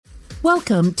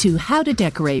Welcome to How to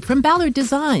Decorate from Ballard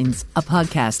Designs, a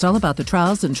podcast all about the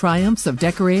trials and triumphs of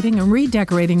decorating and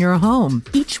redecorating your home.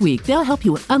 Each week, they'll help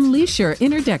you unleash your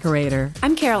inner decorator.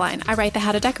 I'm Caroline. I write the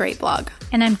How to Decorate blog.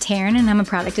 And I'm Taryn, and I'm a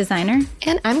product designer.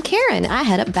 And I'm Karen. I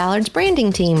head up Ballard's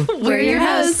branding team. We're your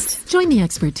hosts. Join the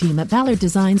expert team at Ballard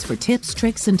Designs for tips,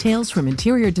 tricks, and tales from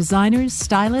interior designers,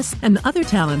 stylists, and other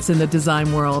talents in the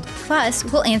design world. Plus,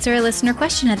 we'll answer a listener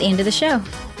question at the end of the show.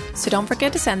 So don't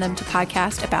forget to send them to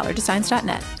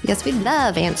podcast@ballarddesigns.net. Yes, we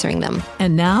love answering them.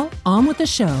 And now, on with the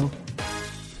show.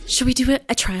 Should we do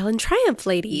a trial and triumph,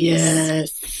 ladies?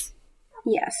 Yes.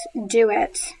 Yes, do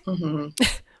it. Mm-hmm.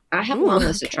 I have a long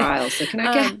list of trials, so can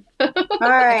I go? All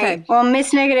right. Okay. Well,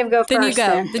 Miss Negative, go Then first. you go.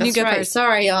 Then. Then you That's go right. first.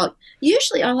 Sorry, y'all.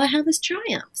 Usually all I have is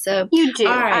triumph. So You do.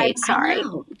 All right. I'm sorry. I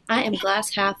know. I am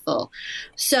glass half full.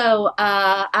 So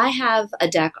I have a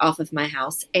deck off of my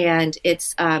house, and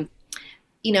it's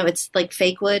it's like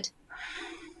fake wood.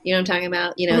 You know what I'm talking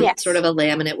about? Yes. Sort of a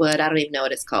laminate wood. I don't even know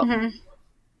what it's called. Mhm.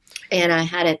 And I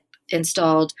had it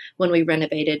installed when we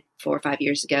renovated 4 or 5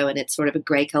 years ago, and it's sort of a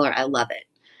gray color. I love it.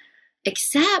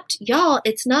 Except, y'all,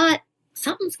 it's not,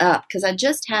 something's up, because I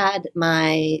just had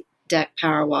my deck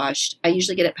power washed. I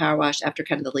usually get it power washed after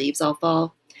kind of the leaves all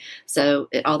fall. So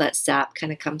all that sap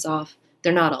kind of comes off.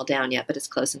 They're not all down yet, but it's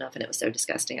close enough, and it was so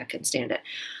disgusting. I couldn't stand it.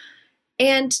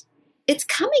 And it's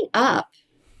coming up.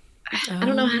 I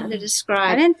don't know how to I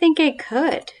describe. didn't think it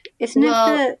could. Isn't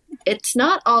Well, it It's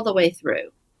not all the way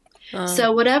through.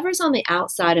 So whatever's on the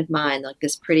outside of mine, like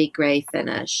this pretty gray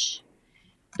finish,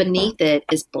 beneath it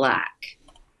is black.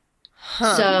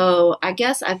 So I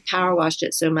guess I've power washed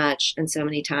it so much and so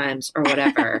many times or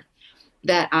whatever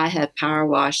that I have power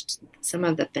washed some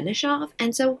of the finish off.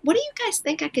 And so what do you guys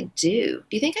think I could do?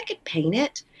 Do you think I could paint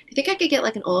it? Do you think I could get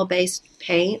like an oil-based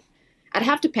paint? I'd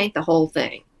have to paint the whole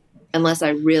thing unless I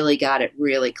really got it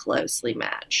really closely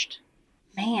matched.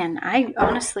 Man, I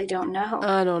honestly don't know.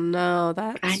 I don't know.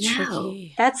 That's I know.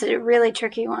 tricky. That's a really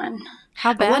tricky one.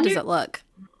 How bad wonder- does it look?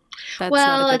 That's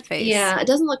well, not a good face. yeah, it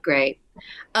doesn't look great.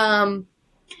 I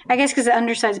guess because the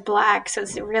underside's black, so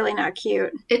it's really not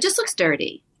cute. It just looks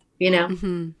dirty,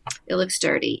 Mm-hmm. It looks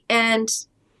dirty. And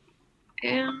I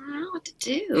don't know what to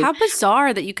do. How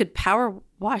bizarre that you could power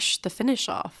wash the finish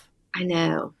off. I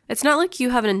know. It's not like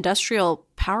you have an industrial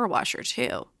power washer,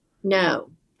 too. No,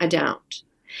 I don't.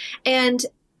 And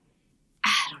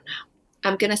I don't know.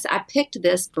 I'm going to say I picked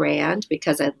this brand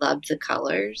because I loved the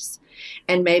colors.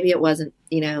 And maybe it wasn't,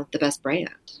 the best brand.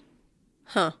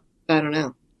 Huh. I don't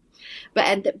know.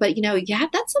 But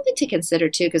that's something to consider,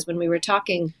 too, because when we were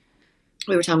talking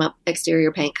about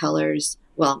exterior paint colors.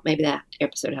 Well, maybe that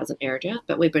episode hasn't aired yet,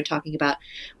 but we've been talking about,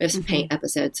 we have some paint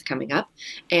episodes coming up,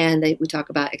 and we talk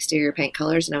about exterior paint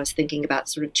colors, and I was thinking about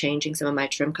sort of changing some of my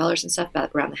trim colors and stuff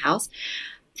around the house.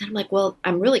 And I'm like, well,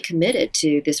 I'm really committed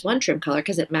to this one trim color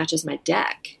because it matches my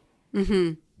deck.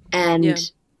 Mm-hmm. And, Yeah.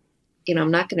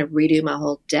 I'm not going to redo my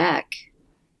whole deck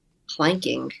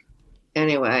planking.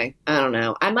 Anyway, I don't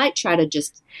know. I might try to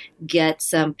just get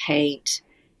some paint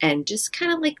and just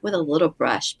kind of like with a little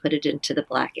brush, put it into the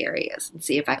black areas and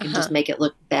see if I can just make it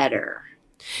look better.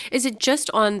 Is it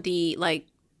just on the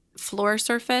floor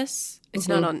surface? It's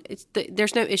not on.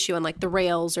 There's no issue on the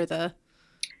rails or the.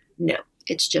 No,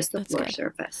 it's just the That's floor good.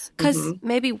 surface. Because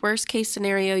maybe worst case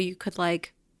scenario, you could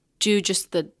do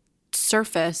just the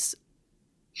surface.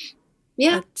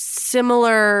 Yeah, A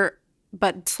similar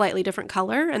but slightly different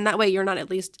color, and that way you're not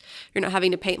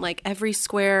having to paint every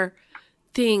square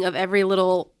thing of every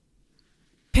little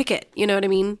picket. You know what I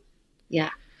mean? yeah.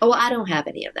 Oh, well, I don't have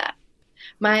any of that.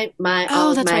 My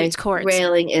Oh, that's my right, it's quartz.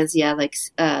 railing is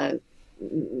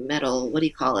metal. What do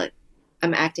you call it?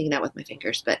 I'm acting it out with my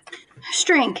fingers, but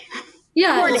String.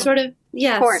 yeah, Quartz. it's sort of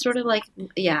Quartz. sort of like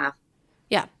yeah.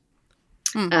 Yeah.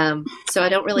 So I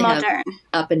don't really have Modern.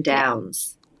 up and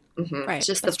downs. Right. It's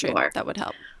just that's the true. floor. That would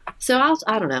help. So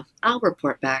I don't know. I'll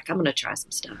report back. I'm going to try some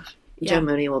stuff. Yeah. Joe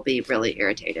Mooney will be really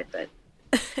irritated, but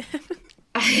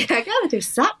I got to do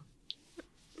something.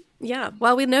 Yeah.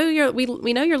 Well, we know your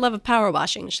love of power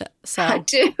washing. So I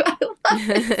do. I love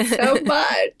it so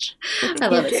much. I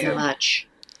love it so much.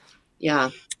 Yeah.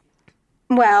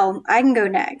 Well, I can go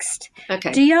next. Okay.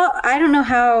 I don't know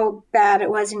how bad it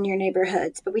was in your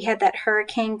neighborhoods, but we had that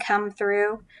hurricane come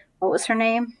through. What was her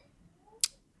name?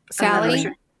 Sally.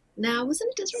 No,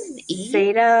 wasn't it just an E?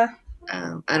 Zeta?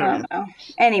 Oh, I don't know.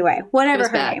 Anyway, whatever was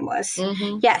her bad. name was.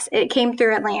 Mm-hmm. Yes, it came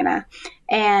through Atlanta.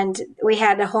 And we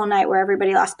had a whole night where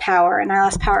everybody lost power, and I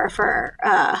lost power for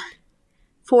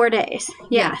 4 days.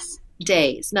 Yes.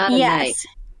 Days, not a night. Yes.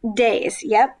 Days.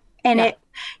 Yep. And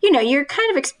Yeah. you're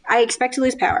kind of, I expect to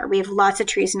lose power. We have lots of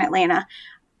trees in Atlanta.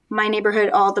 my neighborhood,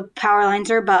 all the power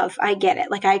lines are above. I get it.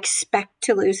 Like, I expect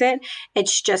to lose it.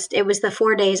 It's just, it was the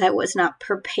 4 days I was not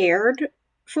prepared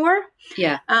for.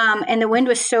 Yeah. And the wind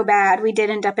was so bad. We did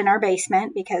end up in our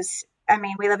basement because, I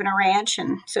mean, we live in a ranch,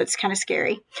 and so it's kind of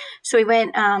scary. So we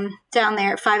went down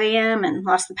there at 5 a.m. and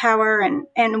lost the power,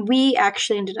 and we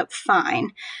actually ended up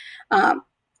fine.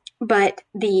 But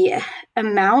the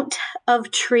amount of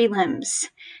tree limbs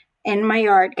in my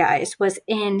yard, guys, was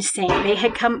insane. They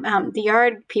had come, the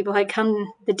yard people had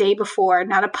come the day before,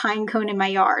 not a pine cone in my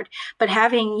yard, but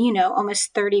having, you know,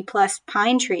 almost 30 plus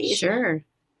pine trees. Sure.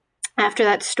 After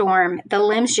that storm, the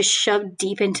limbs just shoved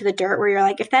deep into the dirt where you're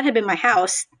like, if that had been my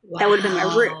house, that would have been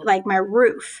my roof, like my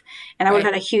roof, and I would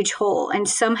have had a huge hole. And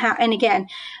somehow, and again,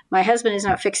 my husband is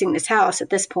not fixing this house at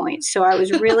this point, so I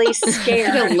was really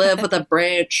scared. You're gonna live with a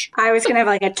branch. I was gonna have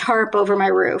like a tarp over my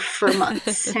roof for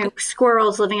months, and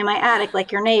squirrels living in my attic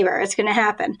like your neighbor. It's gonna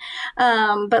happen.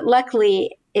 But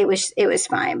luckily, it was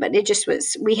fine. But it just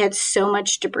was. We had so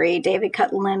much debris. David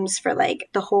cut limbs for like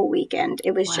the whole weekend.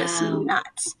 It was just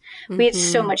nuts. Mm-hmm. We had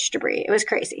so much debris. It was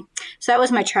crazy. So that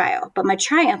was my trial. But my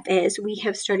triumph is we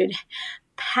have started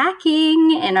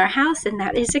packing in our house, and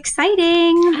that is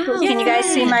exciting. Can you guys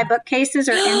see my bookcases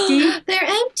are empty? They're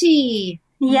empty.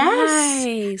 Yes.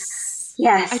 Nice.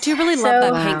 Yes. I do really love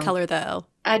that paint color, though.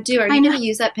 I do. Are you going to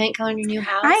use that paint color in your new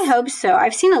house? I hope so.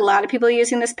 I've seen a lot of people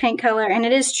using this paint color, and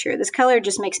it is true. This color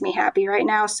just makes me happy right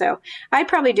now, so I'd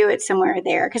probably do it somewhere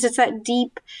there because it's that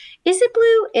deep. Is it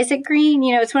blue? Is it green?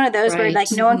 You know, it's one of those where like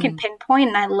no one can pinpoint,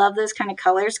 and I love those kind of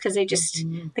colors because they just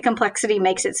the complexity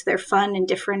makes it so they're fun and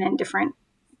different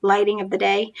lighting of the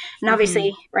day. And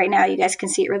obviously right now you guys can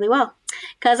see it really well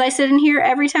because I sit in here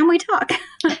every time we talk.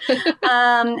 But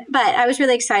I was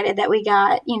really excited that we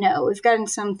got, you know, we've gotten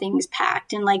some things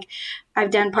packed, and like I've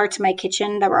done parts of my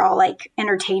kitchen that were all like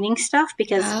entertaining stuff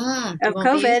because of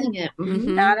COVID,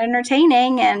 not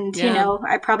entertaining. And, you know,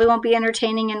 I probably won't be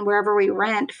entertaining in wherever we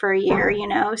rent for a year, you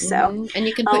know, so. And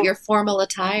you can put your formal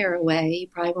attire away. You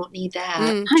probably won't need that.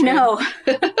 I know.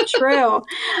 True.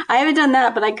 I haven't done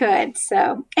that, but I could.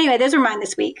 So anyway, those are mine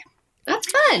this week. That's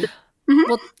fun.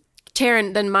 Well,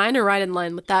 Taryn, then mine are right in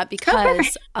line with that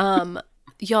because,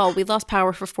 y'all, we lost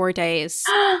power for 4 days.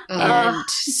 And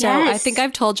so I think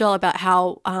I've told y'all about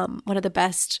how one of the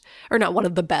best, or not one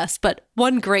of the best, but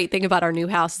one great thing about our new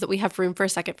house is that we have room for a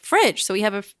second fridge. So we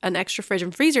have an extra fridge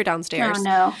and freezer downstairs. Oh,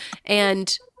 no.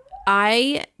 And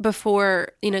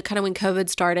before, you know, kind of when COVID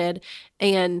started,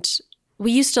 and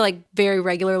we used to like very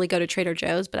regularly go to Trader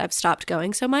Joe's, but I've stopped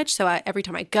going so much. So every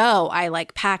time I go, I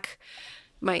like pack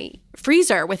my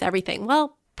freezer with everything.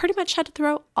 Well, pretty much had to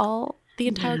throw the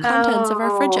entire contents of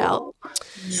our fridge out.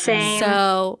 Same.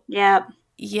 So,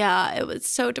 yeah, it was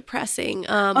so depressing. You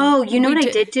know what I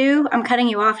did do? I'm cutting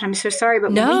you off, and I'm so sorry, but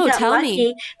we got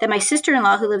lucky that my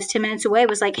sister-in-law, who lives 10 minutes away,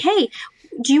 was like, hey,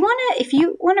 if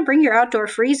you want to bring your outdoor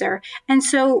freezer. And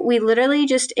so we literally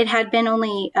it had been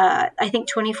only, I think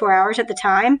 24 hours at the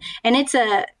time. And it's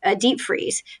a deep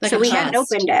freeze. Like so we hadn't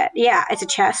opened it. Yeah, it's a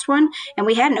chest one. And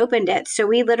we hadn't opened it. So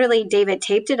we literally, David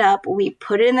taped it up. We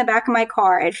put it in the back of my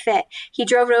car. It fit. He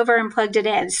drove it over and plugged it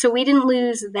in. So we didn't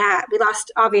lose that. We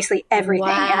lost obviously everything.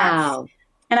 Wow.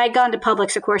 And I'd gone to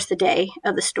Publix, of course, the day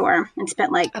of the storm and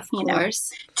spent like,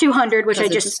 $200, which I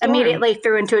just immediately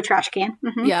threw into a trash can.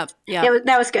 Mm-hmm. Yeah.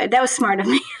 That was good. That was smart of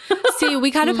me. See, we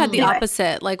kind of had the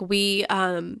opposite. Like we,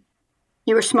 you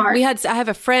were smart. I have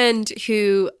a friend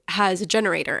who has a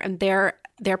generator, and their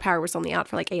power was only out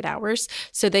for like 8 hours.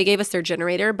 So they gave us their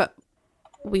generator, but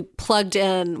we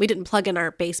didn't plug in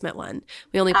our basement one.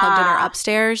 We only plugged in our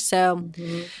upstairs. So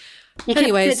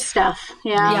good stuff.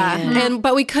 Yeah.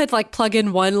 But we could like plug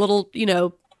in one little, you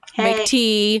know, make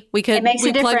tea. We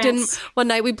plugged in one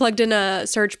night. We plugged in a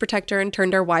surge protector and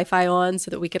turned our Wi-Fi on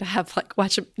so that we could have like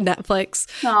watch Netflix.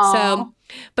 Aww. So,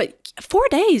 but 4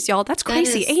 days, y'all, that's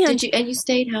crazy. And you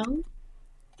stayed home?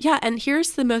 Yeah, and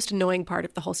here's the most annoying part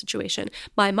of the whole situation.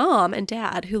 My mom and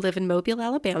dad, who live in Mobile,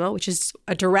 Alabama, which is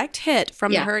a direct hit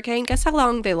from the hurricane, guess how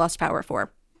long they lost power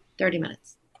for? 30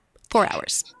 minutes. 4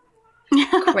 hours.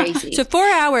 Crazy. So 4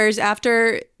 hours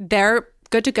after they're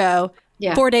good to go,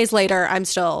 4 days later, I'm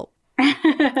still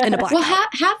in a blackout. Well,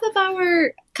 half of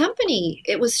our company,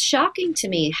 it was shocking to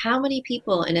me how many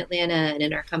people in Atlanta and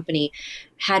in our company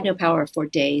had no power for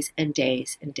days and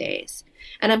days and days.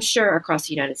 And I'm sure across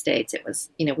the United States, it was,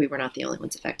 you know, we were not the only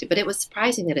ones affected, but it was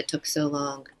surprising that it took so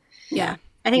long. Yeah.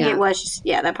 I think it was just,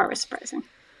 that part was surprising.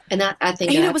 And I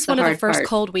think it was one of the first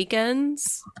cold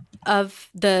weekends of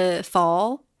the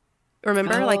fall.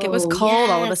 Remember? Like it was cold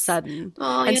all of a sudden.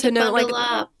 Oh, and so bundle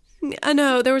up. I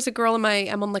know. There was a girl I'm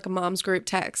on like a mom's group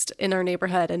text in our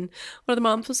neighborhood, and one of the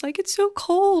moms was like, "It's so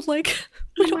cold. Like,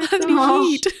 we don't have any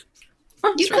heat."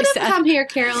 You could have come here,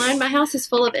 Caroline. My house is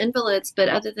full of invalids, but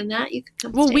other than that, you could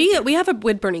come. Well, we have a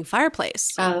wood-burning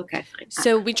fireplace. Oh, okay, fine.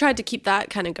 So we tried to keep that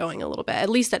kind of going a little bit, at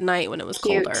least at night when it was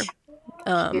colder.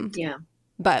 Yeah.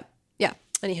 But yeah,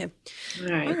 anyhow.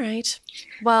 All right.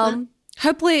 Well,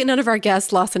 hopefully none of our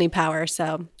guests lost any power,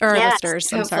 or our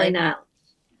listeners. I'm sorry. Hopefully not.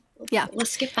 Yeah.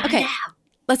 Let's get back Okay. now.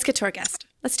 Let's get to our guest.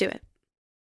 Let's do it.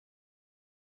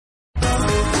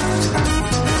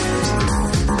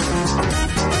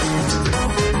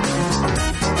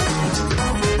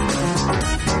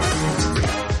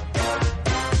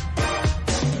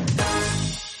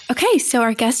 Okay, so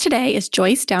our guest today is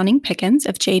Joyce Downing Pickens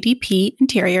of JDP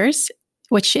Interiors,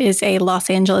 which is a Los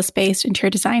Angeles-based interior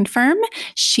design firm.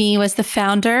 She was the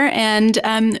founder and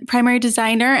primary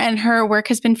designer, and her work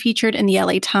has been featured in the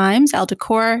LA Times, Elle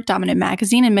Decor, Dominant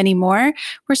Magazine, and many more.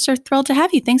 We're so thrilled to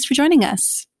have you. Thanks for joining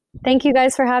us. Thank you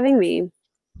guys for having me.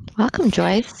 Welcome,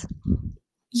 Joyce.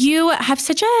 You have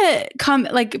such a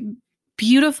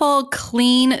beautiful,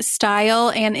 clean style,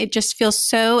 and it just feels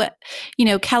so,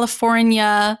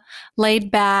 California,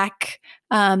 laid back.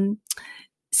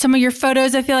 Some of your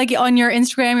photos, I feel like on your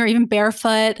Instagram, you're even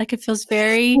barefoot. Like it feels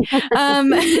very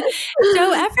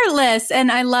so effortless.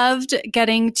 And I loved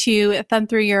getting to thumb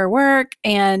through your work,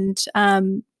 and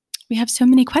we have so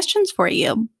many questions for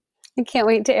you. I can't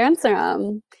wait to answer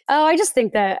them. Oh, I just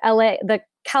think that the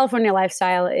California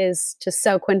lifestyle is just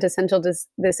so quintessential to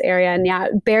this area. And yeah,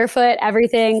 barefoot,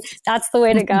 everything, that's the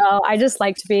way to go. I just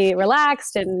like to be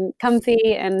relaxed and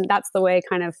comfy. And that's the way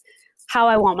kind of how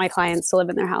I want my clients to live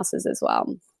in their houses as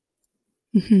well.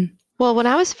 Mm-hmm. Well, when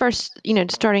I was first,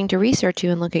 starting to research you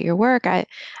and look at your work,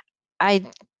 I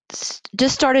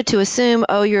just started to assume,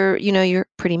 you're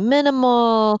pretty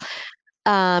minimal,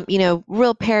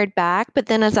 real pared back. But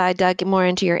then as I dug more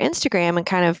into your Instagram and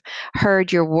kind of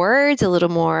heard your words a little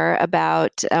more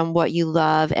about what you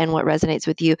love and what resonates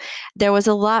with you, there was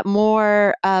a lot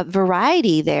more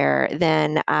variety there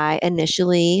than I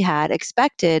initially had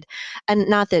expected. And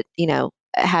not that,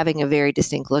 having a very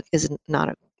distinct look is not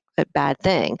a bad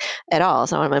thing at all.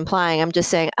 So I'm implying, I'm just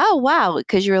saying, oh, wow,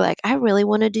 because you're like, I really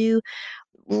want to do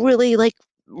really like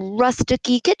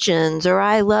rustic-y kitchens, or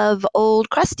I love old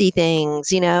crusty things,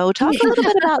 talk a little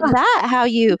bit about that, how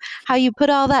you put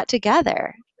all that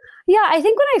together. Yeah, I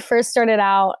think when I first started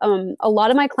out, a lot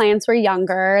of my clients were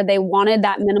younger. They wanted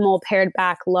that minimal pared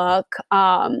back look.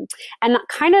 And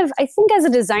kind of, I think as a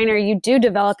designer, you do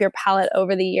develop your palette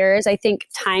over the years. I think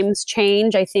times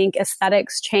change. I think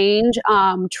aesthetics change.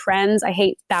 Trends, I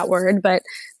hate that word, but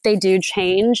they do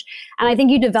change. And I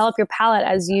think you develop your palette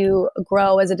as you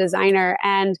grow as a designer.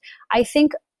 And I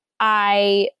think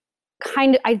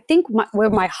where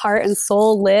my heart and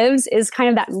soul lives is kind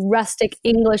of that rustic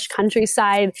English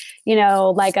countryside,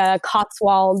 like a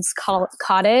Cotswolds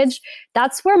cottage.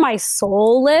 That's where my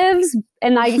soul lives.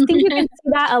 And I think you can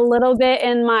see that a little bit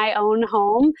in my own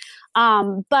home.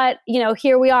 But,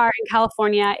 here we are in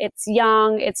California. It's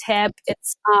young, it's hip,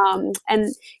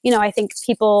 I think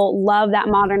people love that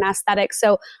modern aesthetic.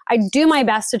 So I do my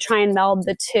best to try and meld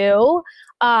the two.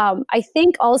 I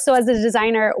think also as a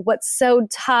designer, what's so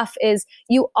tough is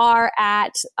you are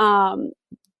at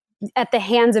the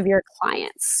hands of your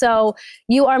clients. So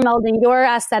you are melding your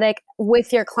aesthetic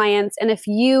with your clients. And if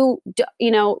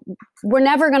we're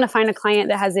never going to find a client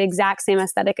that has the exact same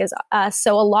aesthetic as us.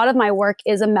 So a lot of my work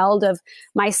is a meld of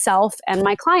myself and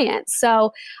my clients.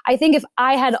 So I think if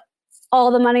I had all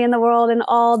the money in the world and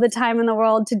all the time in the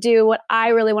world to do what I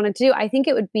really wanted to do, I think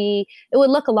it would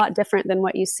look a lot different than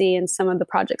what you see in some of the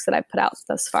projects that I've put out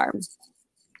thus far.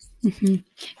 Mm-hmm.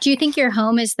 Do you think your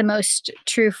home is the most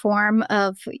true form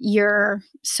of your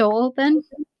soul then?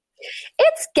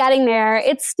 It's getting there.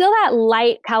 It's still that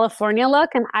light California look,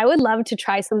 and I would love to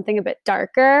try something a bit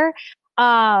darker.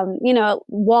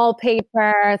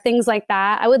 Wallpaper, things like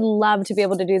that. I would love to be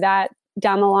able to do that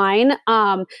down the line.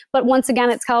 But once again,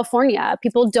 it's California.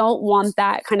 People don't want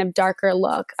that kind of darker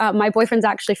look. My boyfriend's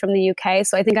actually from the UK,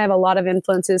 so I think I have a lot of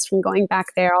influences from going back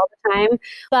there all the time.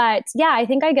 But yeah, I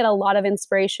think I get a lot of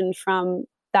inspiration from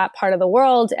that part of the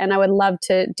world, and I would love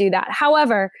to do that.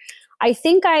 However, I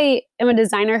think I am a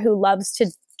designer who loves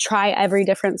to try every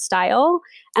different style.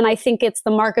 And I think it's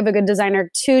the mark of a good designer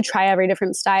to try every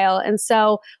different style. And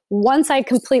so once I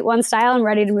complete one style, I'm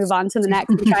ready to move on to the next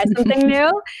and try something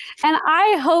new. And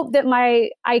I hope that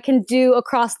I can do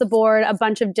across the board a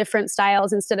bunch of different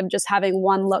styles instead of just having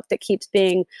one look that keeps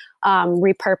being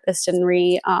repurposed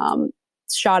and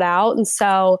shot out. And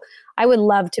so I would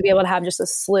love to be able to have just a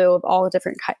slew of all the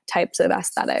different types of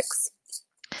aesthetics.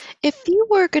 If you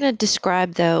were going to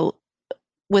describe, though,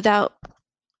 without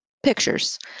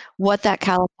pictures, what that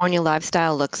California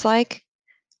lifestyle looks like,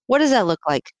 what does that look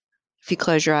like if you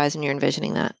close your eyes and you're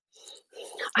envisioning that?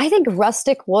 I think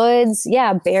rustic woods,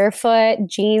 barefoot,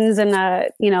 jeans and a,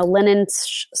 linen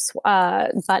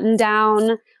button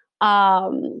down.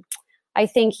 I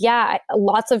think,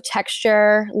 lots of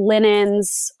texture,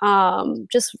 linens,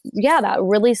 that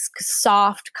really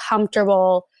soft,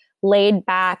 comfortable, laid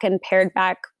back and pared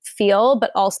back feel,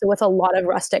 but also with a lot of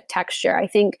rustic texture. I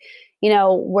think,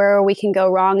 where we can go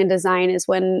wrong in design is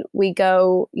when we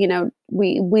go,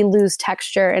 we lose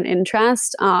texture and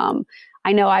interest.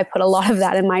 I know I put a lot of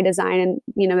that in my design and,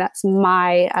 that's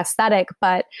my aesthetic,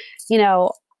 but,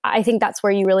 I think that's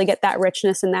where you really get that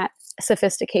richness and that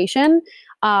sophistication.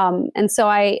 And so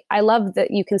I love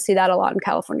that you can see that a lot in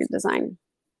California design.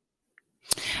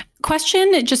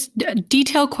 Just a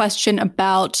detailed question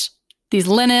about these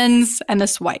linens and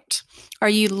this white. Are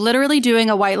you literally doing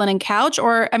a white linen couch,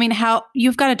 or how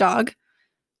you've got a dog?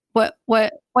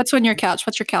 What's on your couch?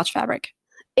 What's your couch fabric?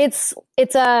 It's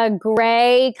a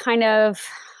gray kind of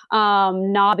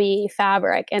knobby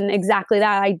fabric, and exactly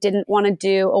that. I didn't want to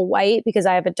do a white because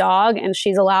I have a dog and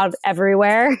she's allowed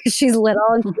everywhere. She's little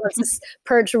and she wants to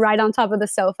perch right on top of the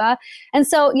sofa. And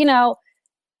so,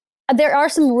 there are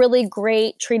some really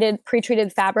great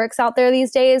pre-treated fabrics out there these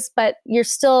days, but you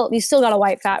still got a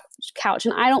white couch,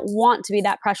 and I don't want to be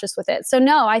that precious with it. So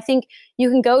no, I think you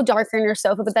can go darker in your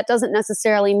sofa, but that doesn't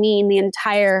necessarily mean the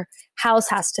entire house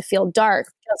has to feel dark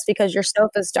just because your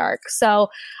sofa's dark. So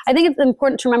I think it's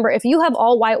important to remember, if you have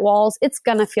all white walls, it's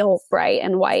gonna feel bright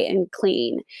and white and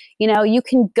clean. You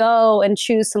can go and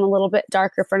choose some a little bit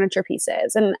darker furniture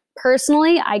pieces. And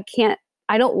personally, I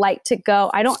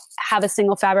don't have a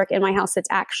single fabric in my house that's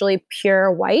actually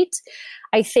pure white.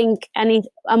 I think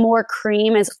a more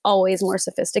cream is always more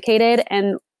sophisticated,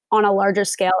 and on a larger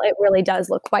scale, it really does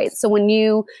look white. So when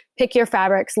you pick your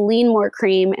fabrics, lean more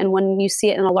cream, and when you see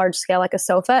it in a large scale like a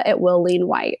sofa, it will lean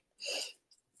white.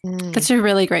 That's a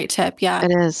really great tip. Yeah,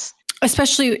 it is.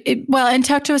 Especially, and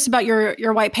talk to us about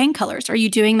your white paint colors. Are you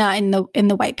doing that in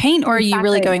the white paint, or are you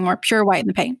really going more pure white in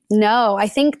the paint? No, I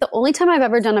think the only time I've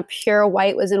ever done a pure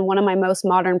white was in one of my most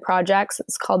modern projects.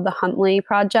 It's called the Huntley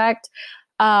Project.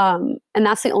 And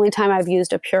that's the only time I've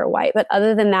used a pure white. But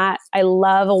other than that, I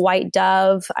love a white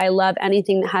dove. I love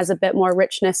anything that has a bit more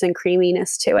richness and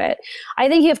creaminess to it. I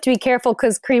think you have to be careful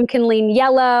because cream can lean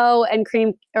yellow and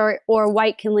cream or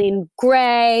white can lean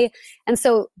gray. And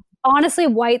so honestly,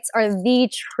 whites are the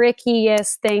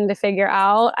trickiest thing to figure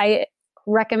out. I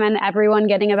recommend everyone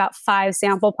getting about 5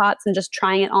 sample pots and just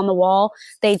trying it on the wall.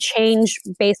 They change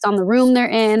based on the room they're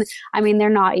in. They're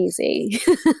not easy.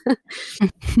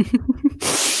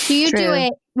 Do you do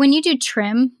it when you do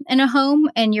trim in a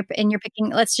home and you're picking,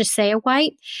 let's just say a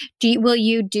white? Will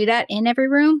you do that in every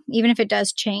room, even if it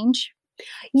does change?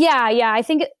 Yeah. I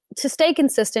think to stay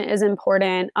consistent is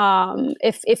important.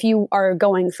 If you are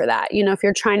going for that, if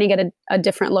you're trying to get a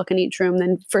different look in each room,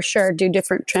 then for sure do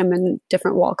different trim and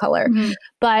different wall color. Mm-hmm.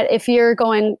 But if you're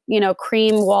going,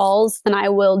 cream walls, then I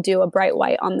will do a bright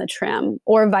white on the trim,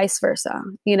 or vice versa.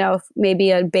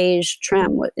 Maybe a beige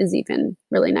trim is even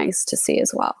really nice to see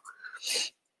as well.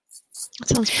 That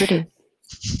sounds pretty.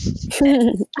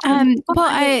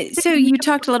 So you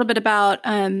talked a little bit about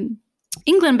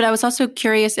England, but I was also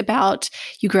curious about,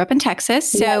 you grew up in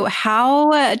Texas. So how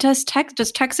does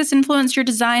Texas influence your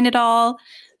design at all?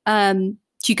 Do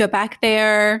you go back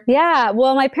there? Yeah,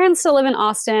 well, my parents still live in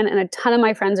Austin and a ton of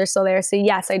my friends are still there. So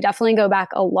yes, I definitely go back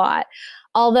a lot.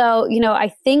 Although, I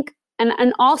think,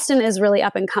 and Austin is really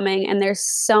up and coming, and there's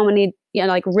so many,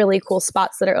 really cool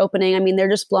spots that are opening. They're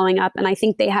just blowing up. And I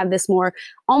think they have this more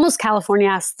almost California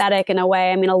aesthetic in a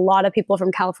way. A lot of people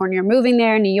from California are moving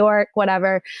there, New York,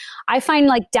 whatever. I find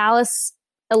Dallas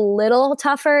a little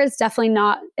tougher. It's definitely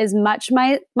not as much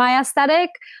my aesthetic.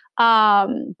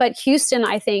 But Houston,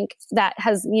 I think that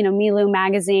has, Milu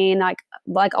magazine,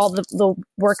 like all the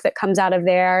work that comes out of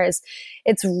there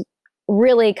it's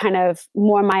really kind of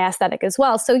more my aesthetic as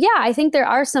well. So yeah, I think there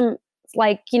are some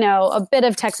a bit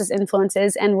of Texas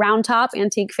influences, and Round Top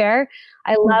Antique Fair.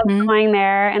 I love going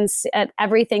there, and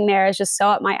everything there is just so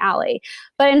up my alley.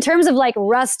 But in terms of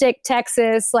rustic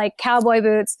Texas, cowboy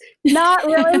boots, not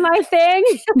really my thing.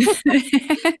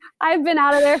 I've been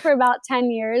out of there for about 10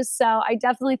 years. So I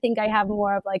definitely think I have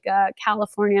more of a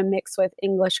California mix with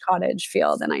English cottage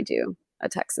feel than I do a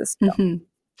Texas feel. Mm-hmm.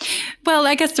 Well,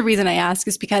 I guess the reason I ask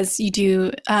is because you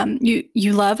do,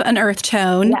 you love an earth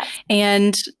tone, yes,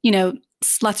 and,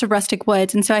 lots of rustic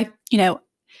woods. And so I,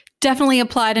 definitely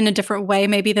applied in a different way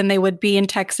maybe than they would be in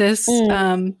Texas.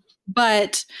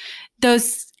 But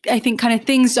those I think kind of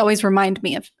things always remind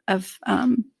me of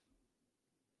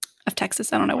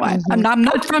Texas. I don't know why. I'm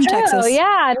not from Texas.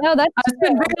 Yeah, no, that's I've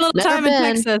spent very little time in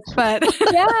Texas, but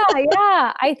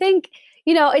yeah. I think,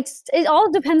 it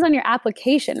all depends on your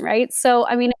application, right? So,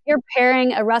 I mean, if you're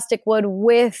pairing a rustic wood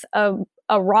with a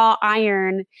raw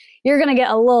iron, you're going to get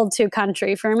a little too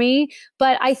country for me.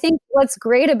 But I think what's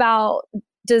great about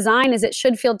design is it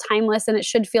should feel timeless, and it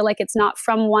should feel like it's not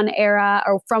from one era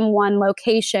or from one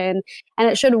location, and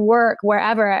it should work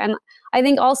wherever. And I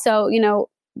think also,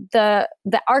 the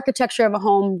architecture of a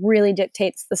home really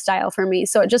dictates the style for me.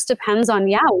 So it just depends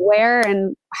on where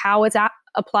and how it's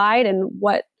applied and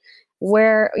what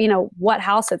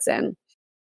house it's in.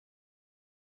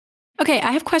 Okay,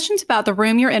 I have questions about the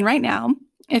room you're in right now.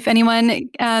 If anyone,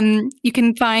 you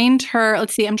can find her.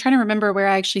 Let's see, I'm trying to remember where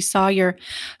I actually saw your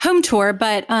home tour,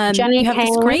 but Jenny you have Kane.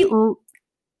 this great.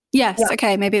 Yes, yeah.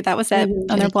 Okay, maybe that was it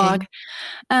on their blog.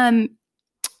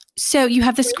 So you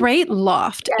have this great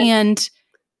loft, and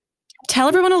tell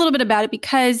everyone a little bit about it,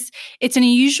 because it's an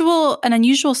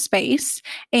unusual space,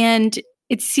 and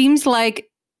it seems like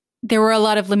there were a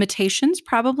lot of limitations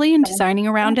probably in designing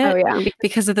around it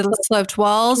because of the sloped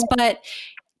walls. But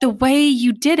the way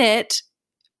you did it,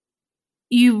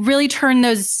 you really turned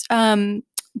those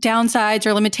downsides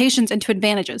or limitations into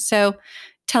advantages. So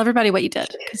tell everybody what you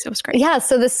did, because it was great. Yeah,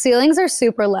 so the ceilings are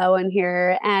super low in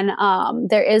here, and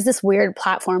there is this weird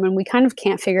platform, and we kind of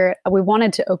can't figure it. We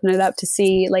wanted to open it up to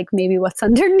see like maybe what's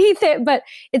underneath it, but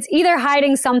it's either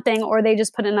hiding something or they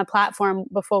just put in a platform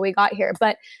before we got here.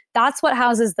 But that's what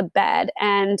houses the bed.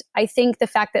 And I think the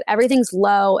fact that everything's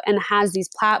low and has these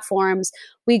platforms,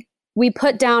 we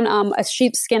put down a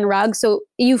sheepskin rug, so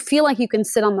you feel like you can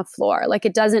sit on the floor. Like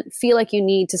it doesn't feel like you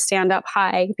need to stand up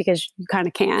high, because you kind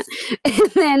of can't.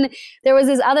 And then there was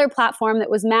this other platform that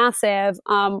was massive,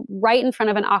 right in front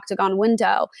of an octagon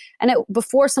window. And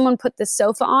before someone put the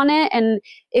sofa on it, and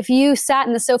if you sat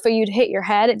in the sofa, you'd hit your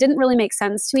head. It didn't really make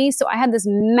sense to me. So I had this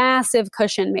massive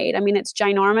cushion made. I mean, it's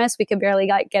ginormous. We could barely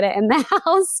get it in the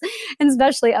house, and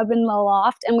especially up in the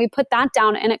loft. And we put that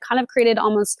down, and it kind of created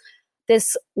almost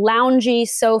this loungy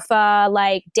sofa,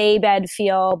 like daybed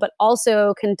feel, but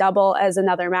also can double as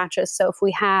another mattress. So if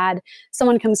we had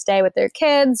someone come stay with their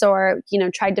kids, or,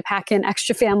 tried to pack in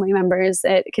extra family members,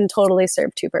 it can totally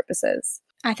serve two purposes.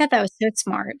 I thought that was so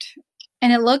smart.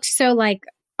 And it looked so like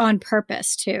on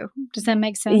purpose too. Does that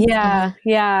make sense? Yeah.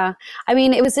 Yeah. I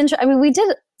mean, it was interesting. I mean, we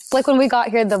did, like when we got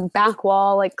here, the back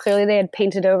wall, like clearly they had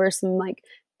painted over some like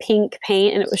pink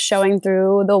paint, and it was showing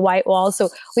through the white walls. So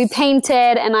we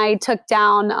painted, and I took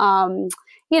down,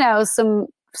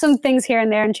 some things here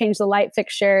and there and changed the light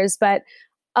fixtures. But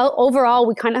overall,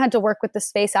 we kind of had to work with the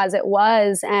space as it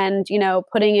was, and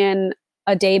putting in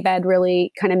a day bed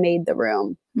really kind of made the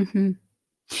room. Mm-hmm.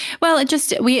 Well, it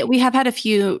just we have had a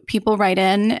few people write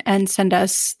in and send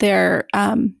us their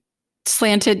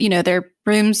slanted, their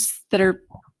rooms that are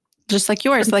just like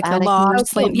yours, like the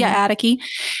loft, attic-y.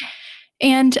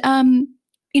 And,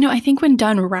 I think when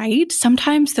done right,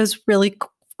 sometimes those really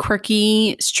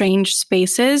quirky, strange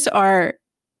spaces are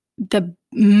the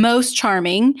most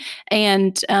charming.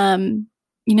 And,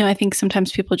 I think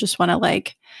sometimes people just want to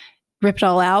like rip it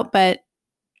all out. But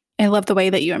I love the way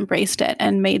that you embraced it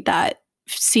and made that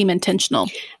seem intentional.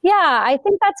 Yeah, I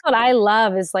think that's what I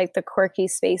love, is like the quirky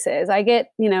spaces. I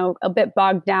get, a bit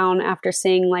bogged down after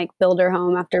seeing like builder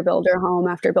home after builder home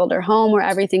after builder home, where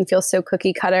everything feels so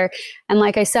cookie cutter. And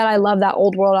like I said, I love that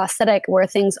old world aesthetic where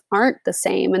things aren't the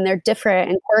same and they're different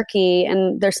and quirky,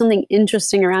 and there's something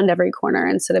interesting around every corner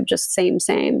instead of just same.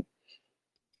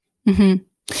 Mm-hmm.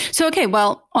 So, okay,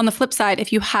 well, on the flip side,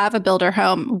 if you have a builder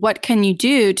home, what can you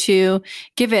do to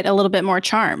give it a little bit more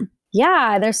charm?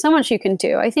 Yeah, there's so much you can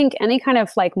do. I think any kind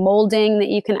of like molding that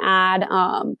you can add,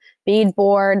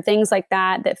 beadboard, things like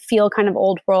that feel kind of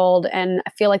old world, and I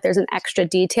feel like there's an extra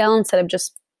detail instead of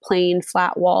just plain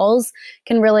flat walls,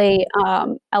 can really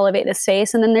elevate the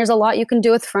space. And then there's a lot you can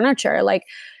do with furniture, like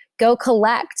go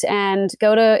collect and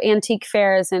go to antique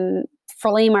fairs and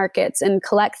flea markets and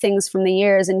collect things from the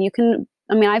years. And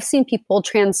I've seen people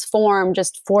transform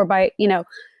just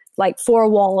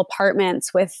 4-wall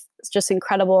apartments with just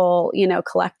incredible,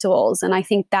 collectibles. And I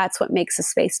think that's what makes a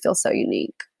space feel so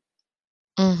unique.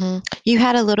 Mm-hmm. You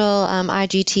had a little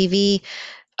IGTV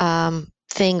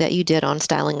thing that you did on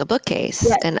styling a bookcase.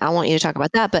 Yes. And I want you to talk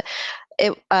about that. But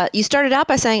you started out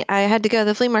by saying I had to go to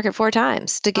the flea market 4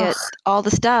 times to get all the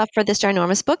stuff for this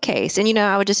ginormous bookcase. And,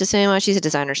 I would just assume, she's a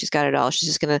designer, she's got it all. She's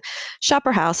just going to shop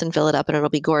her house and fill it up and it'll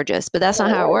be gorgeous. But that's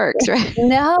not how it works, right?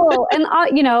 No. And,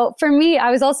 for me, I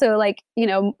was also like,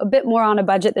 a bit more on a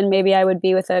budget than maybe I would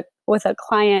be with a with a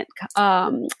client.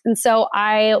 And so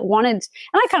I wanted,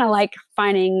 and I kind of like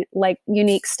finding like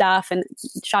unique stuff and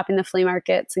shopping the flea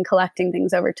markets and collecting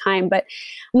things over time. But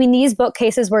I mean, these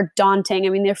bookcases were daunting. I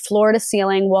mean, they're floor to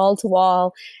ceiling, wall to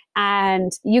wall,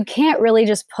 and you can't really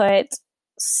just put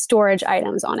storage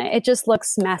items on it. It just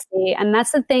looks messy. And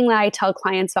that's the thing that I tell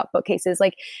clients about bookcases.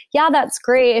 Like, yeah, that's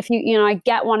great if I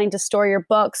get wanting to store your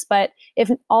books, but if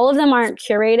all of them aren't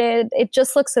curated, it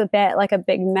just looks a bit like a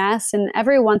big mess. And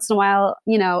every once in a while,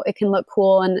 it can look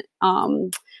cool and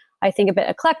I think a bit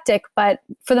eclectic, but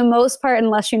for the most part,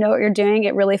 unless you know what you're doing,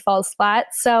 it really falls flat.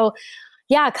 So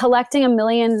yeah, collecting a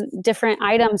million different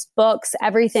items, books,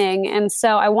 everything. And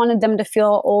so I wanted them to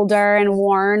feel older and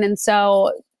worn. And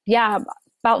so yeah,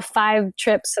 about 5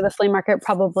 trips to the flea market,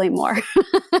 probably more.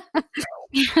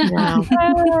 Wow.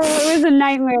 It was a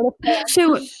nightmare.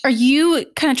 So are you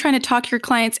kind of trying to talk your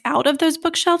clients out of those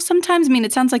bookshelves sometimes? I mean,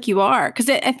 it sounds like you are, because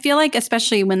I feel like,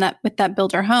 especially with that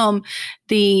builder home,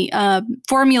 the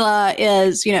formula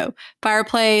is,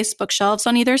 fireplace, bookshelves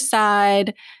on either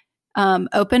side,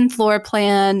 open floor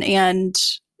plan, and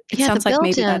it sounds like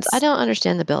maybe that's... I don't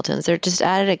understand the built-ins. They're just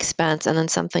added expense and then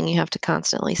something you have to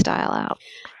constantly style out.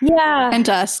 Yeah. And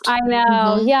dust. I know.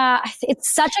 Mm-hmm. Yeah.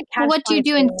 It's such a catch. What do you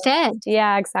do instead?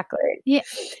 Yeah, exactly. Yeah.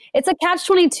 It's a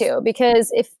catch-22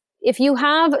 because if you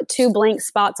have 2 blank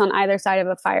spots on either side of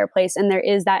a fireplace and there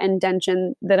is that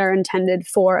indention that are intended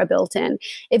for a built-in,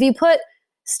 if you put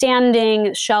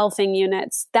standing shelving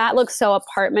units, that looks so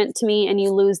apartment to me, and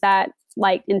you lose that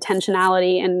like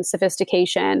intentionality and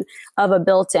sophistication of a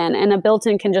built-in, and a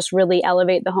built-in can just really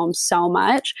elevate the home so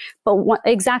much. But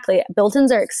exactly, built-ins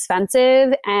are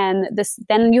expensive, and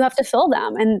then you have to fill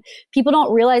them, and people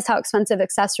don't realize how expensive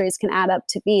accessories can add up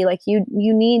to be. Like you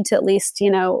need to at least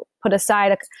put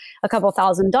aside a couple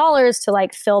 $1,000s to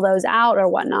like fill those out or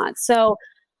whatnot. So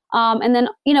and then,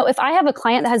 if I have a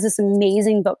client that has this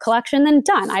amazing book collection, then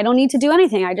done. I don't need to do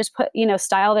anything. I just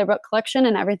style their book collection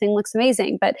and everything looks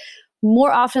amazing. But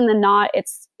more often than not,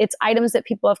 it's items that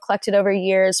people have collected over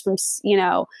years from,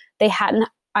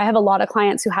 I have a lot of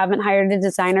clients who haven't hired a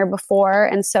designer before.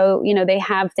 And so, they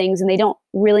have things and they don't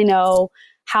really know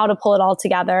how to pull it all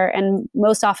together. And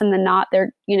most often than not,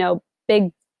 they're,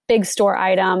 big store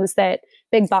items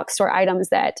big box store items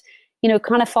that,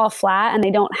 kind of fall flat, and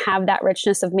they don't have that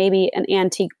richness of maybe an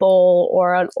antique bowl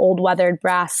or an old weathered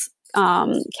brass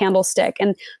candlestick.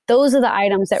 And those are the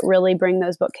items that really bring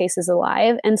those bookcases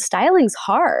alive. And styling's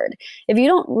hard. If you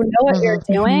don't know what you're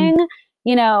doing,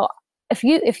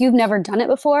 if you've never done it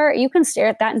before, you can stare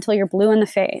at that until you're blue in the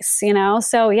face,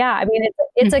 So yeah, I mean,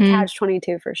 it's a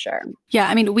catch-22 for sure. Yeah.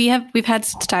 I mean, we've had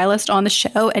stylists on the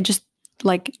show, and just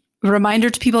like a reminder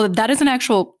to people that is an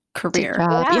actual career.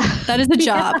 Yeah. That is a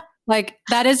job. Like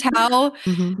that is how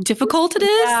difficult it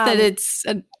is, that it's,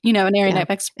 an area of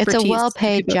expertise. It's a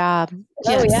well-paid job.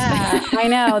 Oh yeah, I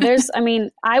know.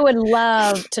 I would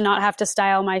love to not have to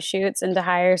style my shoots and to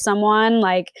hire someone.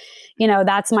 Like,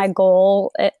 that's my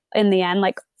goal in the end,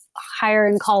 like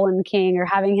hiring Colin King or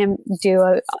having him do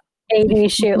a 80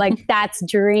 shoot. Like that's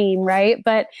dream, right?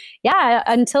 But yeah,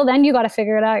 until then you got to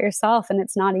figure it out yourself, and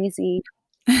it's not easy.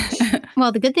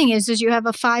 Well, the good thing is you have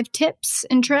a 5 tips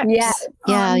and tricks. Yeah.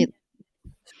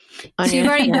 So you've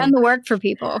already done the work for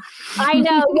people. I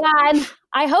know. Yeah. And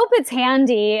I hope it's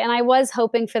handy. And I was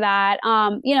hoping for that.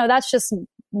 That's just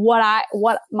what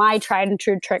my tried and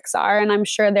true tricks are. And I'm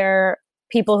sure there are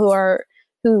people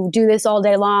who do this all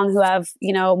day long who have,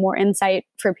 more insight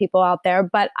for people out there.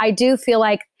 But I do feel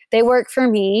like they work for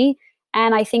me.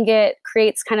 And I think it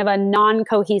creates kind of a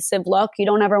non-cohesive look. You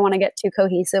don't ever want to get too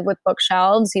cohesive with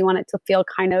bookshelves. You want it to feel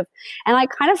and I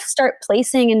kind of start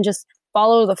placing and just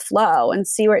follow the flow and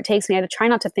see where it takes me. I try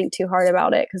not to think too hard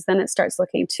about it, because then it starts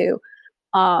looking too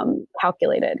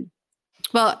calculated.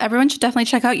 Well, everyone should definitely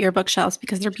check out your bookshelves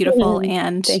because they're beautiful,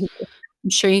 and I'm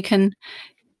sure you can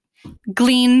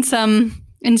glean some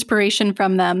inspiration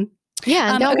from them.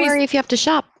 Yeah, and don't worry if you have to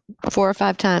shop 4 or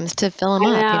 5 times to fill them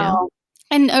up,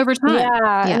 And over time.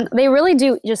 Yeah. And they really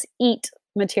do just eat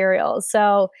materials.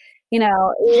 So,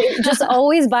 just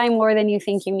always buy more than you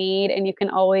think you need, and you can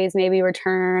always maybe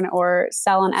return or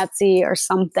sell on Etsy or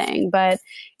something. But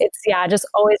it's, just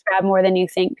always grab more than you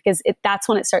think, because that's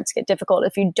when it starts to get difficult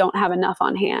if you don't have enough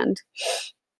on hand.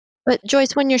 But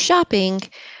Joyce, when you're shopping,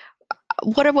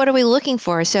 what are we looking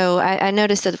for? So I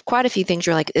noticed that quite a few things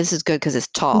you're like, this is good because it's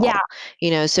tall.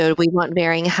 Yeah. So we want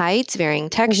varying heights, varying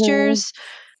textures. Mm-hmm.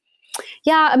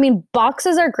 Yeah, I mean,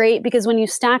 boxes are great because when you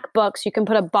stack books, you can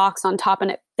put a box on top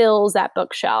and it fills that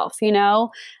bookshelf,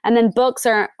 And then books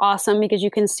are awesome because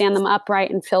you can stand them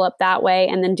upright and fill up that way,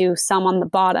 and then do some on the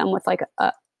bottom with like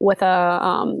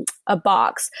a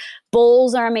box.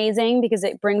 Bowls are amazing because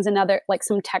it brings another, like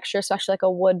some texture, especially like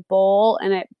a wood bowl,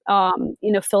 and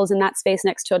it fills in that space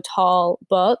next to a tall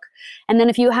book. And then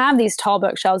if you have these tall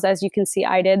bookshelves, as you can see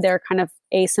I did, they're kind of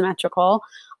asymmetrical.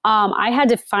 I had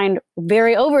to find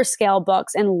very overscale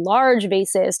books and large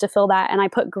vases to fill that. And I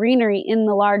put greenery in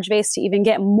the large vase to even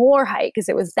get more height because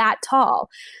it was that tall.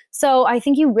 So I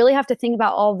think you really have to think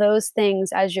about all those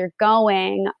things as you're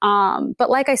going. But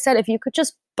like I said, if you could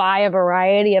just buy a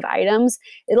variety of items,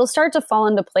 it'll start to fall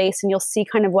into place and you'll see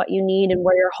kind of what you need and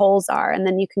where your holes are. And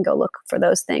then you can go look for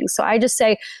those things. So I just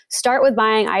say, start with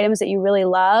buying items that you really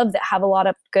love that have a lot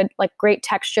of good, like great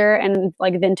texture and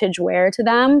like vintage wear to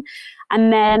them.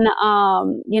 And then,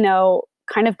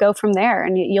 kind of go from there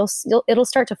and it'll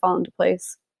start to fall into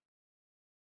place.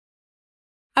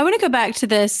 I want to go back to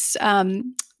this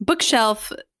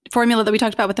bookshelf formula that we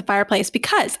talked about with the fireplace,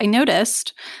 because I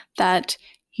noticed that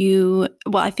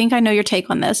I think I know your take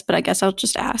on this, but I guess I'll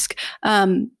just ask.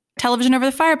 Television over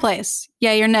the fireplace,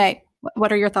 yay or nay?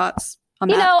 What are your thoughts on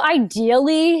that?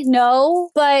 Ideally, no,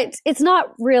 but it's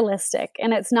not realistic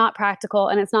and it's not practical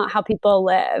and it's not how people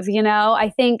live.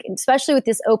 I think especially with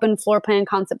this open floor plan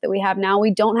concept that we have now,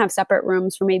 we don't have separate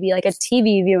rooms for maybe like a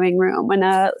TV viewing room and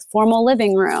a formal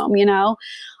living room,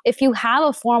 If you have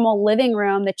a formal living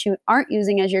room that you aren't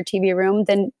using as your TV room,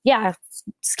 then yeah,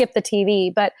 skip the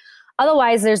TV. But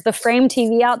otherwise, there's the frame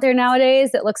TV out there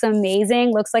nowadays that looks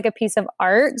amazing, looks like a piece of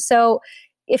art. So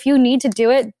if you need to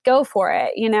do it, go for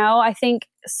it. I think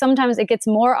sometimes it gets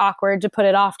more awkward to put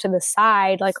it off to the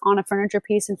side, like on a furniture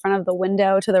piece in front of the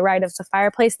window to the right of the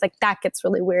fireplace. Like that gets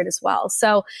really weird as well.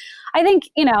 So I think,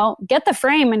 get the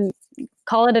frame and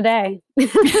call it a day.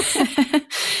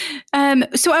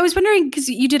 So I was wondering, because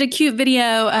you did a cute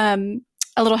video,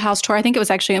 a little house tour. I think it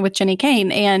was actually with Jenny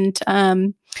Kane. And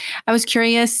I was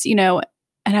curious,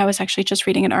 and I was actually just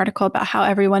reading an article about how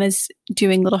everyone is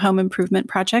doing little home improvement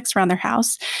projects around their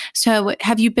house. So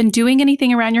have you been doing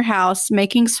anything around your house,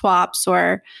 making swaps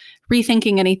or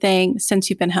rethinking anything since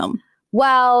you've been home?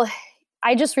 Well,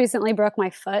 I just recently broke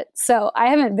my foot, so I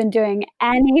haven't been doing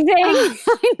anything.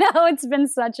 I know it's been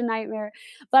such a nightmare,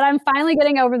 but I'm finally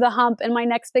getting over the hump. And my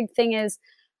next big thing is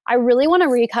I really want to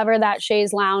recover that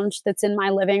chaise lounge that's in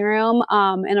my living room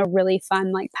in a really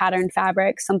fun, like patterned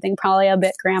fabric, something probably a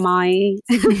bit grandma-y.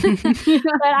 But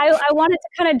I wanted to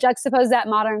kind of juxtapose that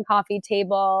modern coffee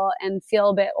table and feel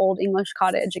a bit old English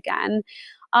cottage again.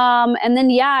 And then,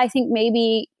 I think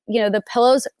maybe, the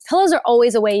pillows are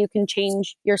always a way you can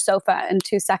change your sofa in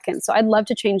 2 seconds. So I'd love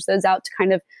to change those out to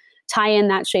kind of tie in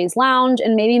that chaise lounge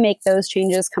and maybe make those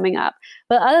changes coming up.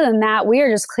 But other than that, we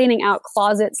are just cleaning out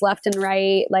closets left and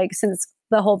right, like since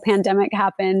the whole pandemic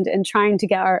happened, and trying to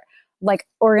get our like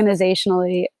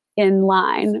organizationally in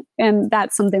line. And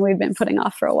that's something we've been putting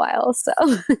off for a while. So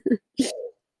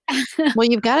well,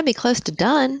 you've got to be close to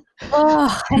done.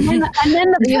 Oh, and then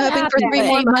Are you hoping for 3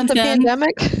 more months of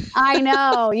pandemic? I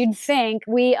know, you'd think.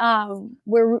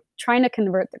 We're trying to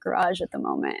convert the garage at the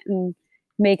moment and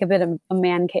make a bit of a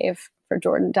man cave for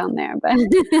Jordan down there. But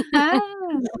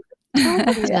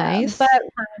that's nice. But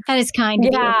that is kind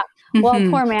of you.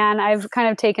 Well, poor man. I've kind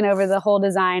of taken over the whole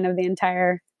design of the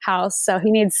entire house, so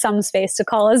he needs some space to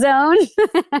call his own.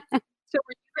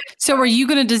 So were you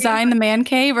going to design the man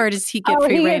cave, or does he get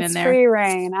free reign in there? Free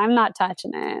reign. I'm not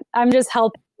touching it. I'm just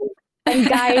helping and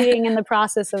guiding in the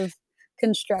process of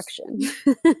construction.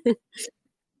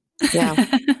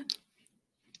 Yeah.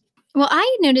 Well,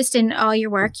 I noticed in all your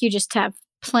work, you just have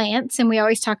plants, and we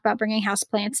always talk about bringing house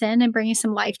plants in and bringing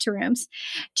some life to rooms.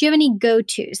 Do you have any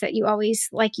go-tos that you always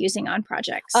like using on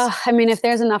projects? If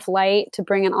there's enough light to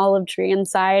bring an olive tree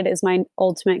inside is my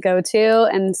ultimate go-to.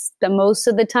 And the most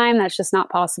of the time, that's just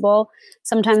not possible.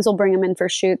 Sometimes we'll bring them in for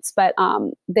shoots, but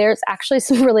there's actually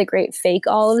some really great fake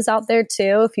olives out there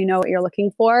too, if you know what you're looking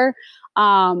for.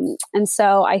 And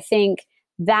so I think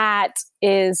that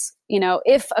is,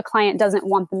 if a client doesn't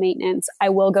want the maintenance, I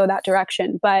will go that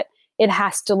direction, but it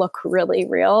has to look really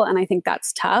real. And I think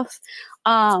that's tough.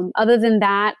 Other than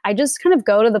that, I just kind of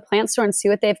go to the plant store and see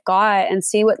what they've got and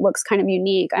see what looks kind of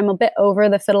unique. I'm a bit over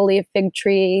the fiddle leaf fig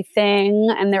tree thing.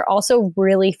 And they're also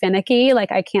really finicky.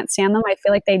 Like I can't stand them. I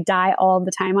feel like they die all the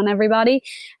time on everybody.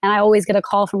 And I always get a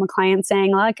call from a client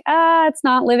saying like, it's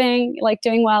not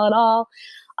doing well at all.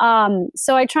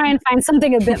 So I try and find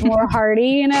something a bit more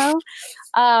hardy,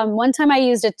 One time I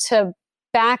used a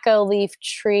tobacco leaf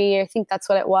tree. I think that's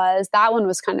what it was. That one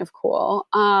was kind of cool.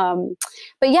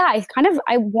 But yeah,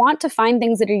 I want to find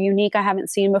things that are unique I haven't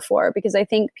seen before, because I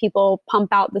think people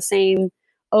pump out the same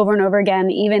over and over again,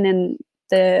 even in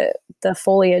the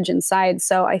foliage inside.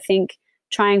 So I think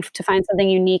trying to find something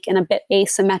unique and a bit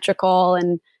asymmetrical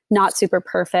and not super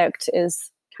perfect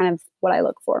is kind of what I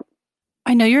look for.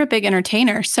 I know you're a big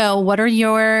entertainer. So what are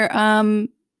your,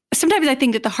 sometimes I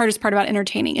think that the hardest part about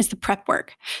entertaining is the prep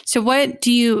work. So what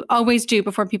do you always do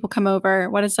before people come over?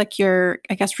 What is like your,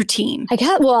 I guess, routine?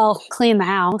 Clean the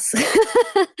house.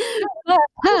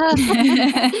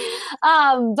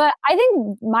 But I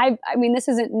think this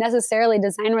isn't necessarily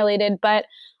design related, but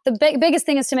the biggest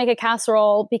thing is to make a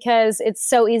casserole because it's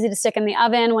so easy to stick in the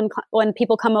oven. When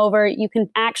people come over, you can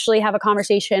actually have a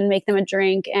conversation, make them a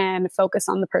drink, and focus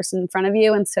on the person in front of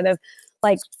you instead of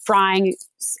like frying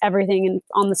everything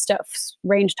on the stove,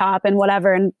 range top and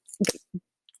whatever, and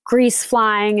grease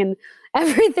flying and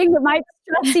everything that might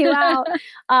stress you out.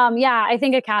 I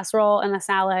think a casserole and a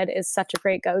salad is such a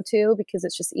great go-to because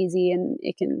it's just easy and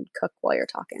it can cook while you're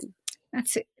talking.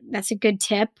 That's a good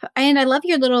tip. And I love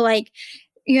your little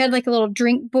you had like a little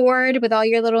drink board with all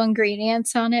your little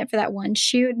ingredients on it for that one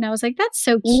shoot. And I was like, that's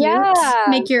so cute. Yeah.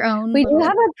 Make your own. We do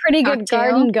have a pretty good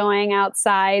garden going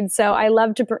outside. So I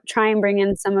love to try and bring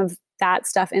in some of that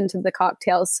stuff into the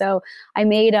cocktails. So I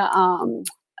made a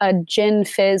gin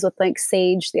fizz with like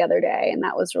sage the other day, and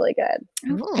that was really good.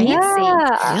 Oh,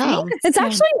 yeah. It's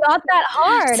actually not that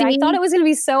hard. I thought it was going to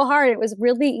be so hard. It was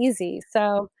really easy.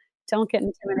 So don't get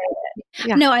intimidated.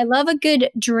 Yeah. No, I love a good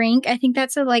drink. I think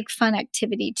that's a fun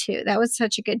activity too. That was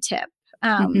such a good tip.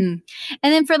 And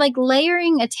then for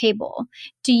layering a table,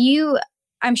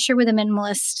 I'm sure with a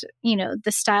minimalist,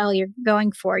 the style you're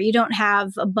going for, you don't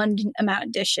have abundant amount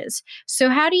of dishes. So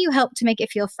how do you help to make it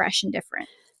feel fresh and different?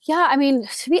 Yeah,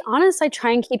 to be honest, I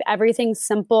try and keep everything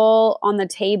simple on the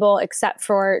table except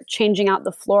for changing out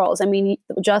the florals.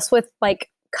 Just with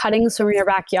cuttings from your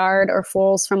backyard or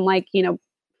florals from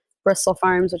Bristol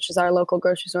Farms, which is our local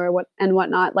grocery store and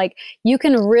whatnot, you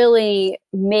can really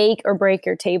make or break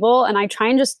your table. And I try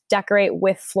and just decorate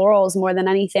with florals more than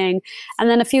anything. And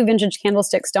then a few vintage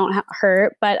candlesticks don't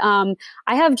hurt. But I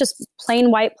have just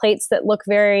plain white plates that look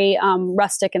very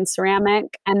rustic and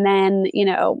ceramic. And then,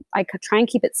 I could try and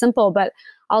keep it simple, but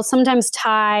I'll sometimes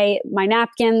tie my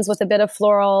napkins with a bit of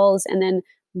florals and then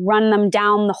run them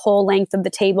down the whole length of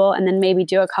the table and then maybe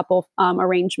do a couple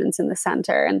arrangements in the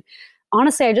center. And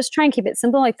honestly, I just try and keep it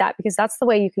simple like that because that's the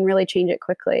way you can really change it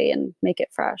quickly and make it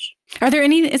fresh. Is there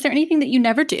anything that you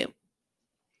never do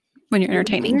when you're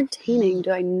entertaining? Entertaining,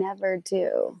 do I never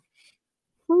do?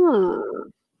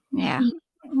 Yeah.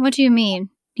 What do you mean?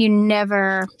 You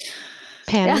never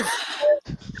panic? Yeah.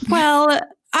 Well,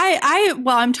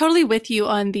 I'm totally with you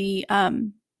on the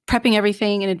prepping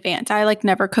everything in advance. I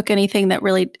never cook anything that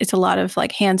really, it's a lot of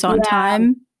hands-on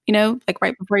time.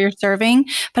 Right before you're serving.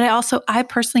 But I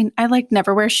personally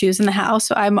never wear shoes in the house.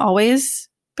 So I'm always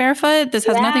barefoot. This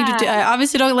has nothing to do. I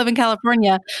obviously don't live in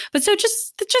California, but so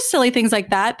just silly things like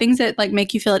that, things that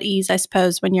make you feel at ease, I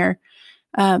suppose, when you're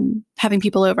having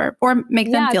people over or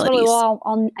make them feel at ease. Well,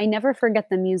 I never forget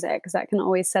the music because that can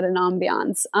always set an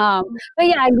ambiance. But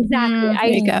yeah,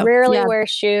 exactly. I rarely wear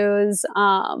shoes.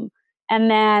 And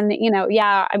then,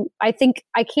 I think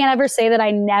I can't ever say that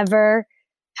I never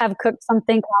have cooked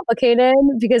something complicated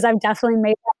because I've definitely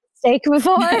made that mistake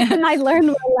before and I learned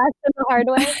my lesson the hard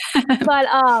way. But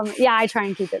I try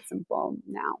and keep it simple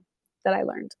now that I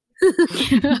learned.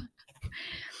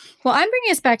 Well, I'm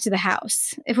bringing us back to the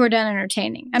house if we're done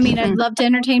entertaining. I'd love to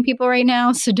entertain people right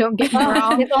now, so don't get me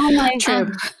wrong. It's all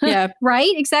true. Yeah.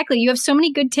 Right? Exactly. You have so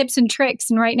many good tips and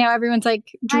tricks, and right now everyone's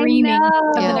dreaming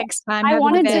of the next time. I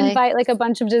wanted to invite a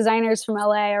bunch of designers from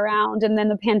LA around, and then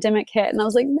the pandemic hit, and I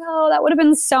was like, no, that would have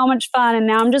been so much fun. And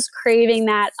now I'm just craving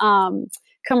that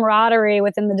camaraderie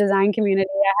within the design community.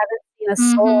 I haven't seen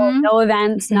a soul, no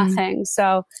events, nothing.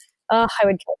 So I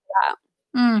would kill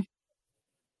that.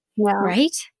 Yeah.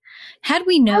 Right? Had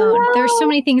we known, there were so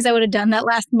many things I would have done that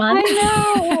last month.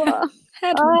 I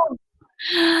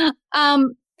know.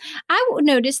 I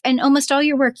noticed in almost all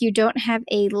your work, you don't have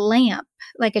a lamp,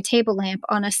 like a table lamp,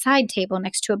 on a side table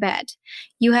next to a bed.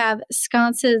 You have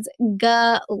sconces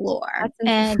galore,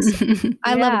 and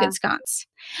I love a good sconce.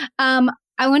 I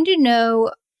wanted to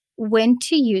know when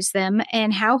to use them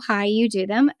and how high you do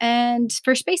them, and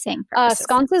for spacing purposes.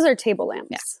 Sconces are table lamps.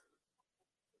 Yes.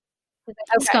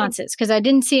 Okay. Sconces, because I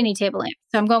didn't see any table lamps,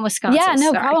 so I'm going with sconces. Yeah,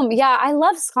 no problem. Yeah, I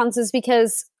love sconces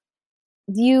because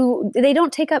they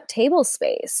don't take up table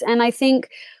space, and I think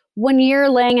when you're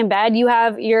laying in bed, you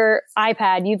have your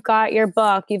iPad, you've got your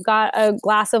book, you've got a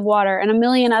glass of water, and a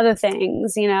million other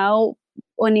things,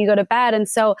 when you go to bed. And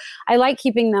so I like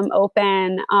keeping them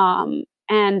open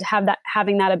and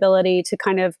having that ability to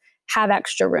kind of have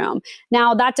extra room.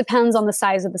 Now that depends on the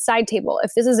size of the side table.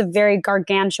 If this is a very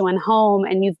gargantuan home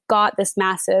and you've got this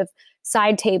massive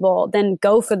side table, then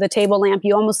go for the table lamp.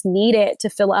 You almost need it to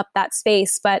fill up that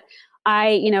space. But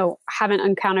I, haven't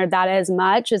encountered that as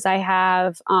much as I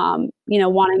have,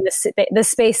 wanting the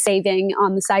space saving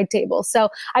on the side table. So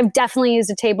I've definitely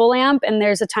used a table lamp, and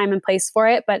there's a time and place for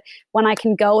it. But when I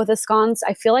can go with a sconce,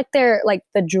 I feel like they're like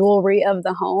the jewelry of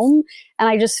the home. And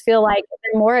I just feel like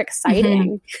they're more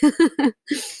exciting. Mm-hmm.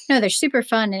 No, they're super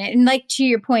fun. And like, to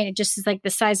your point, it just is like the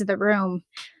size of the room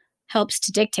helps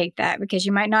to dictate that, because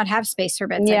you might not have space for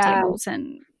bedside tables,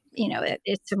 and,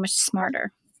 it's so much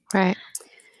smarter. Right.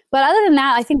 But other than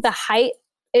that, I think I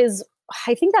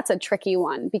think that's a tricky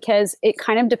one, because it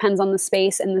kind of depends on the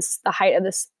space and the height of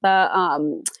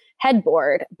the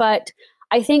headboard. But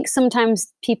I think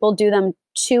sometimes people do them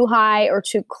too high or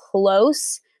too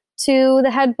close to the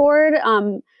headboard.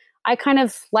 I kind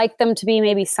of like them to be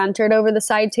maybe centered over the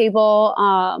side table,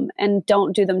 and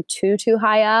don't do them too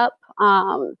high up.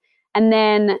 And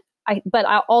then but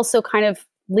I also kind of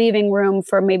leaving room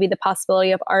for maybe the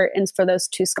possibility of art and for those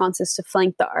two sconces to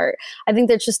flank the art. I think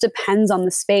that just depends on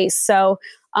the space. So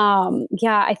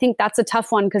I think that's a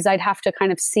tough one, because I'd have to kind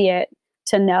of see it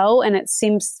to know. And it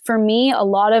seems, for me, a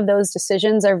lot of those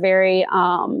decisions are very,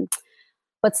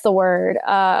 what's the word?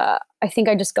 I think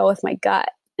I just go with my gut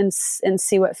and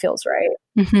see what feels right.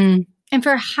 Mm-hmm. And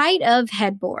for height of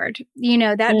headboard,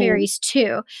 that varies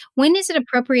too. When is it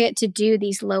appropriate to do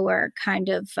these lower kind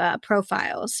of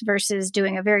profiles versus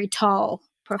doing a very tall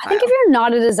profile? I think if you're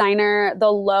not a designer,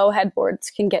 the low headboards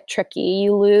can get tricky.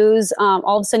 You lose,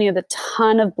 all of a sudden you have a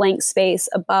ton of blank space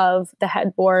above the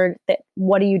headboard.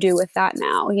 What do you do with that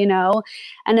now,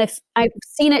 And if I've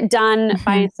seen it done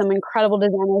by some incredible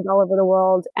designers all over the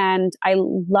world, and I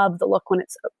love the look when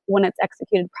it's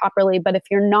executed properly. But if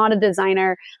you're not a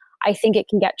designer, I think it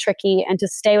can get tricky, and to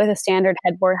stay with a standard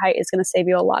headboard height is going to save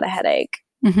you a lot of headache.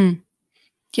 Mm-hmm.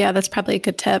 Yeah, that's probably a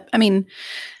good tip. I mean,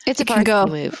 it's a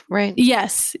parking move, right?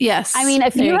 Yes. I mean,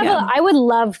 if you have I would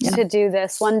love to do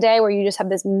this one day, where you just have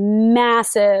this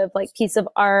massive piece of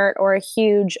art or a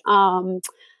huge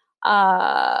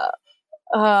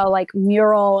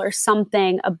mural or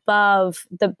something above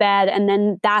the bed, and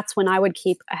then that's when I would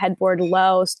keep a headboard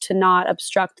low to not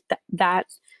obstruct that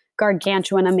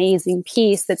gargantuan, amazing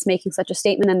piece that's making such a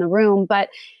statement in the room. But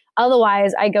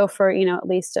otherwise, I go for, at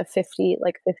least a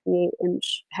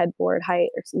 58-inch headboard height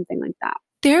or something like that.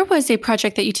 There was a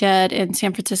project that you did in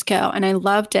San Francisco, and I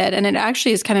loved it. And it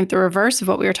actually is kind of the reverse of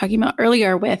what we were talking about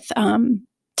earlier with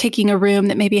taking a room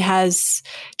that maybe has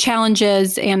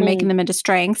challenges and making them into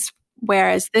strengths.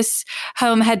 Whereas this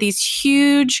home had these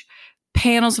huge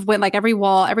panels of wind, like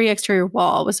every exterior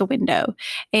wall was a window.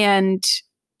 And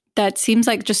that seems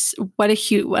like just what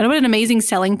an amazing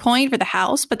selling point for the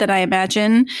house. But then I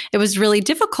imagine it was really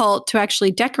difficult to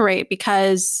actually decorate,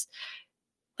 because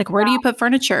where do you put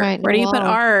furniture? Right, where do you put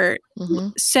art? Mm-hmm.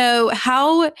 So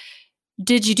how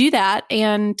did you do that?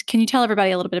 And can you tell everybody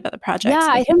a little bit about the project? Yeah,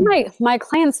 I think my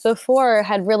clients before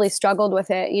had really struggled with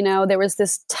it. There was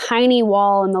this tiny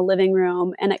wall in the living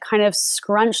room, and it kind of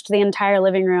scrunched the entire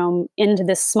living room into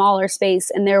this smaller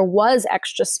space. And there was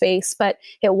extra space, but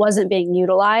it wasn't being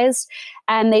utilized.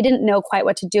 And they didn't know quite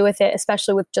what to do with it,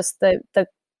 especially with just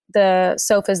the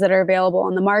sofas that are available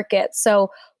on the market. So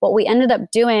what we ended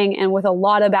up doing, and with a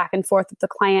lot of back and forth with the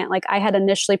client, I had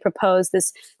initially proposed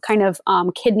this kind of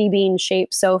kidney bean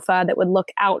shaped sofa that would look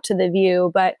out to the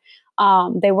view, but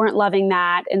they weren't loving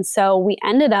that. And so we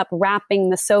ended up wrapping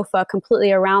the sofa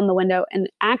completely around the window, and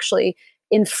actually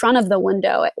in front of the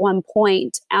window at one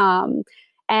point.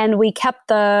 And we kept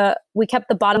the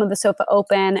bottom of the sofa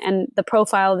open, and the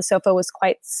profile of the sofa was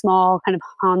quite small, kind of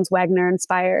Hans Wagner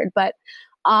inspired. But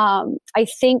I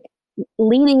think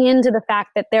leaning into the fact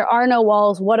that there are no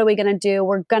walls, what are we going to do?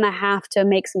 We're going to have to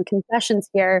make some concessions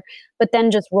here, but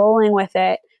then just rolling with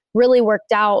it really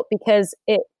worked out, because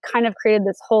it kind of created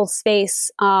this whole space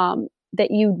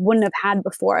that you wouldn't have had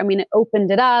before. I mean, it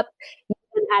opened it up.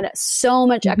 You had so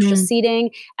much extra seating,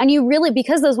 and you really,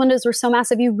 because those windows were so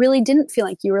massive, you really didn't feel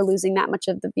like you were losing that much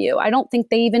of the view. I don't think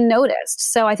they even noticed.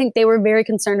 So I think they were very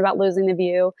concerned about losing the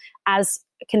view, as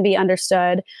can be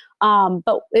understood.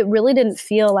 But it really didn't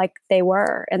feel like they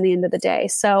were in the end of the day.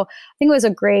 So I think it was a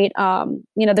great,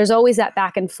 there's always that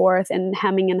back and forth and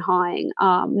hemming and hawing,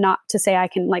 not to say I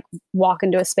can walk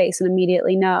into a space and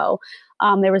immediately know.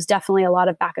 There was definitely a lot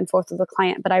of back and forth with the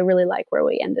client, but I really like where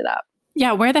we ended up.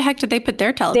 Yeah, where the heck did they put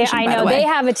their television? I know they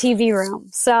have a TV room,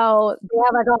 so they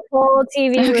have a whole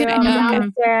TV room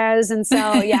downstairs, and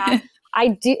so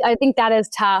I think that is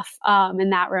tough in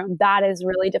that room. That is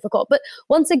really difficult. But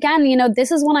once again,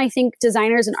 this is when I think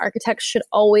designers and architects should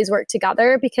always work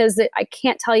together, because I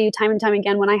can't tell you time and time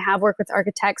again, when I have worked with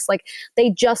architects, like they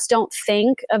just don't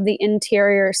think of the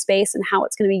interior space and how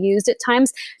it's going to be used at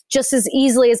times just as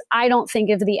easily as I don't think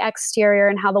of the exterior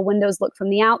and how the windows look from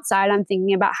the outside. I'm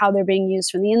thinking about how they're being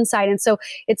used from the inside. And so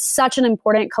it's such an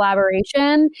important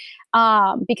collaboration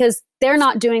because they're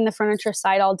not doing the furniture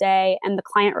side all day and the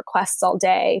client requests all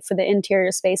day for the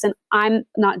interior space, and I'm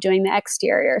not doing the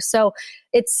exterior. So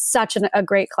it's such a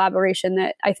great collaboration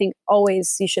that I think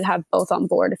always you should have both on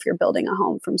board if you're building a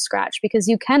home from scratch, because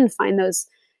you can find those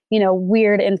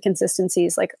weird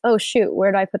inconsistencies, like, oh shoot, where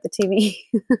do I put the TV?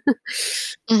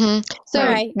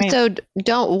 So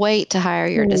don't wait to hire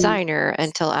your designer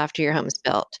until after your home is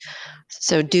built.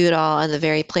 So do it all in the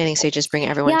very planning stages, bring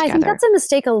everyone together. I think that's a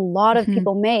mistake a lot of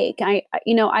people make. I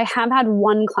have had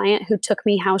one client who took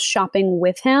me house shopping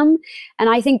with him, and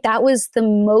I think that was the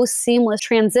most seamless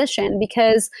transition,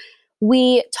 because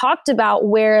we talked about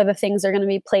where the things are going to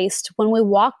be placed when we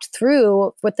walked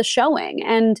through with the showing.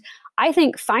 And I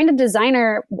think find a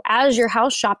designer as you're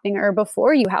house shopping or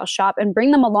before you house shop and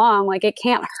bring them along. Like, it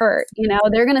can't hurt.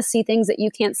 They're going to see things that you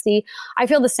can't see. I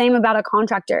feel the same about a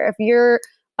contractor. If you're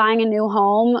buying a new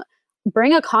home,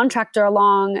 bring a contractor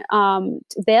along.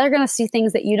 They're going to see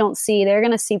things that you don't see. They're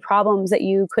going to see problems that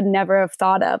you could never have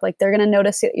thought of. Like, they're going to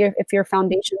notice if your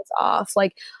foundation's off.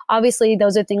 Like, obviously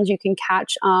those are things you can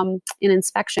catch in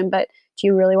inspection, but do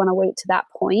you really want to wait to that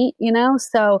point?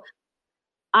 So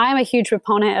I'm a huge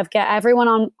proponent of get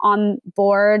everyone on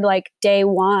board like day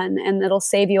one, and it'll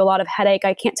save you a lot of headache.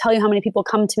 I can't tell you how many people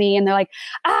come to me and they're like,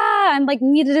 I'm like,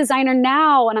 need a designer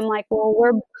now. And I'm like, well,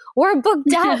 we're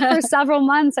booked out for several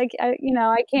months. I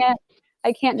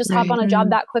can't just hop on a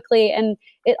job that quickly. And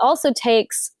it also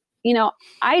takes,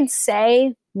 I'd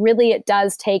say really it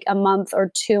does take a month or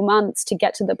 2 months to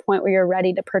get to the point where you're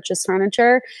ready to purchase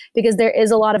furniture, because there is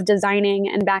a lot of designing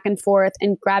and back and forth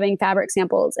and grabbing fabric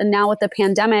samples. And now with the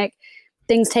pandemic,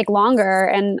 things take longer,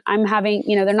 and I'm having,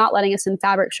 they're not letting us in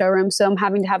fabric showrooms. So I'm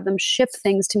having to have them ship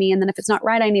things to me. And then if it's not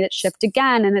right, I need it shipped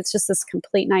again. And it's just this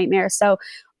complete nightmare. So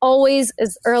always,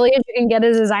 as early as you can get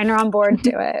a designer on board,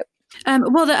 do it.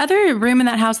 Well, the other room in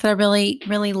that house that I really,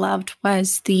 really loved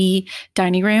was the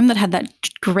dining room that had that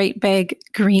great big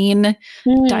green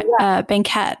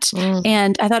banquette.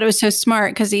 And I thought it was so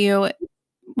smart because you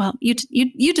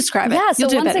describe it. Yeah,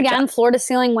 so once again, floor to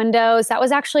ceiling windows. That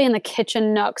was actually in the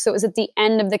kitchen nook. So it was at the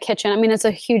end of the kitchen. I mean, it's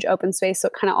a huge open space, so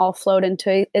it kind of all flowed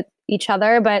into each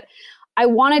other. But I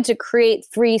wanted to create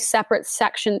 3 separate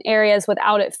section areas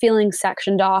without it feeling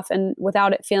sectioned off and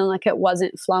without it feeling like it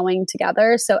wasn't flowing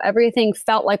together. So everything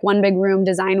felt like one big room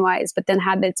design-wise, but then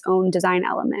had its own design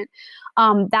element.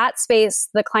 That space,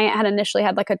 the client had initially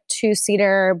had like a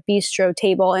 2-seater bistro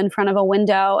table in front of a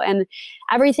window, and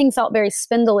everything felt very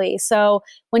spindly. So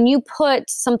when you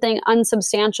put something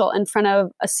unsubstantial in front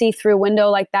of a see-through window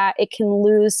like that, it can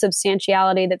lose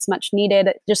substantiality that's much needed.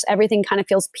 Just everything kind of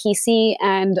feels piecey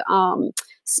and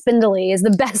spindly is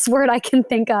the best word I can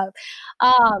think of.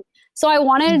 So I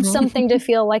wanted something to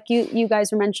feel like you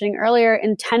guys were mentioning earlier,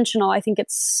 intentional. I think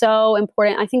it's so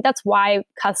important. I think that's why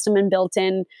custom and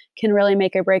built-in can really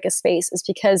make or break a space, is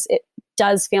because it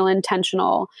does feel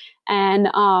intentional. And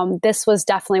this was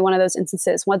definitely one of those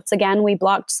instances. Once again, we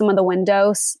blocked some of the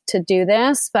windows to do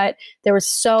this, but there was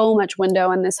so much window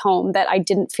in this home that I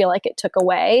didn't feel like it took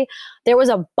away. There was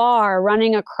a bar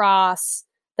running across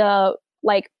the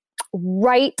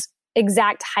right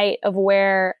exact height of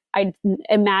where I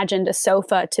imagined a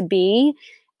sofa to be.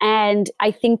 And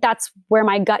I think that's where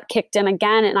my gut kicked in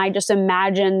again. And I just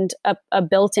imagined a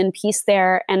built-in piece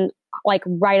there and like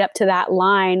right up to that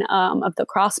line of the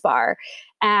crossbar.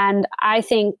 And I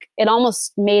think it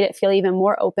almost made it feel even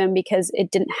more open because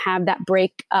it didn't have that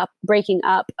breaking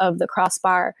up of the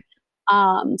crossbar.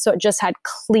 So it just had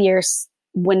clear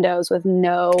windows with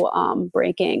no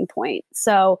breaking point.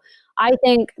 So I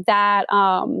think that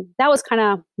that was kind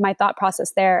of my thought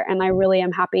process there, and I really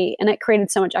am happy. And it created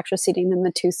so much extra seating than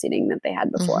the 2 seating that they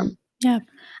had before. Yeah,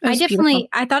 I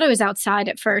thought it was outside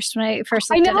at first when I first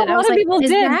looked at it. A lot of people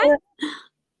did.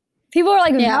 People were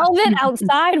like, velvet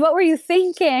outside? What were you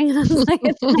thinking? I was like,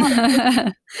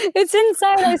 it's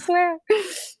inside, I swear.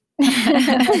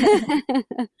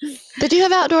 They do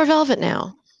have outdoor velvet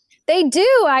now. They do.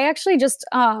 I actually just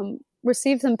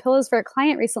received some pillows for a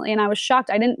client recently, and I was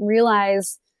shocked. I didn't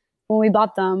realize when we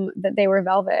bought them that they were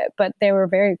velvet, but they were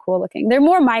very cool looking. They're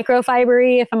more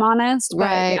microfibery, if I'm honest.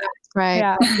 Right.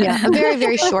 Yeah. A very,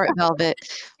 very short velvet.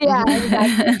 Yeah,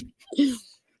 exactly.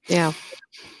 Yeah.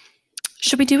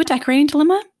 Should we do a decorating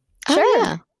dilemma? Sure. Oh,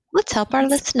 yeah. Let's help our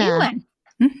listener.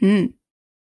 Mm-hmm.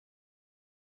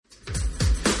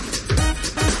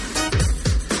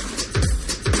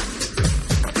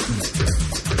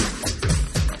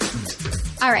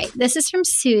 All right, this is from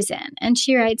Susan, and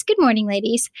she writes, "Good morning,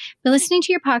 ladies. Been listening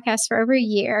to your podcast for over a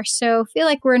year, so feel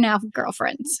like we're now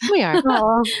girlfriends. We are.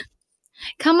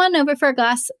 Come on over for a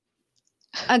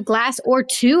glass or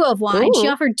two of wine." Ooh. She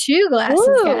offered 2 glasses,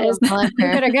 guys. You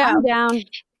better go. I'm down.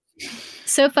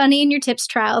 So funny, and your tips,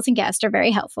 trials, and guests are very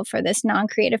helpful for this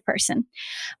non-creative person.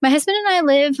 My husband and I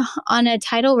live on a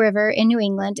tidal river in New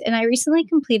England, and I recently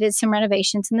completed some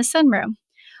renovations in the sunroom.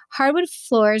 Hardwood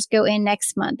floors go in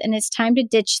next month, and it's time to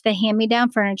ditch the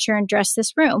hand-me-down furniture and dress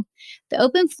this room. The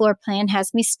open floor plan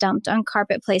has me stumped on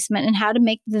carpet placement and how to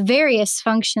make the various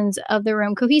functions of the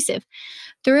room cohesive.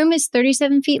 The room is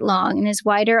 37 feet long and is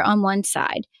wider on one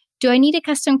side. Do I need a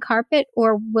custom carpet,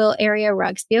 or will area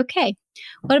rugs be okay?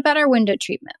 What about our window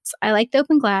treatments? I like the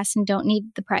open glass and don't need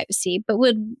the privacy, but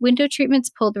would window treatments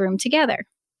pull the room together?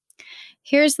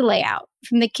 Here's the layout.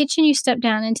 From the kitchen, you step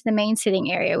down into the main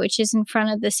sitting area, which is in front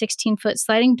of the 16-foot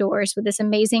sliding doors with this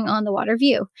amazing on-the-water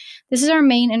view. This is our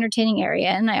main entertaining area,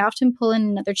 and I often pull in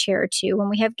another chair or two when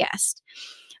we have guests.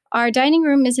 Our dining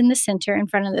room is in the center in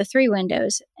front of the 3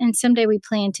 windows, and someday we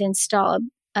plan to install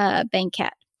a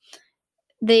banquette.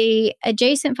 The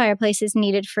adjacent fireplace is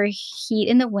needed for heat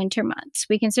in the winter months.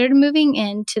 We considered moving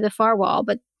into the far wall,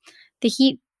 but the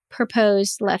heat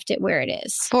proposed left it where it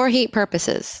is. For heat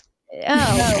purposes.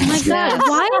 Oh my God.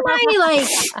 Why am I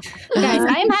guys,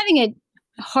 I am having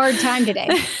a hard time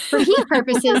today. For heat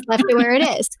purposes, left it where it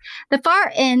is. The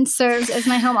far end serves as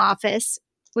my home office,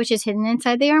 which is hidden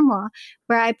inside the armoire,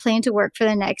 where I plan to work for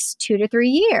the next 2 to 3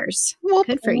 years.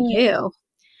 Good for you.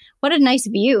 What a nice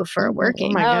view for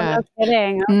working. Oh my God. No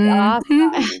kidding.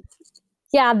 Awesome.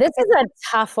 Yeah, this is a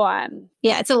tough one.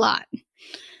 Yeah, it's a lot.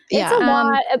 It's a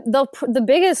lot. The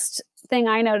biggest thing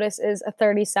I notice is a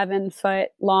 37-foot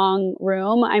long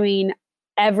room. I mean,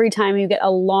 every time you get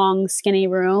a long, skinny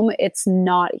room, it's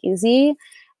not easy.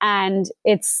 And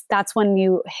that's when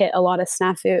you hit a lot of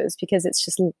snafus, because it's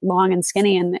just long and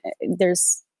skinny, and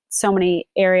there's so many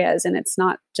areas, and it's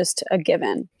not just a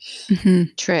given.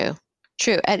 Mm-hmm. True.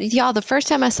 Y'all, the first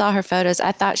time I saw her photos,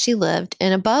 I thought she lived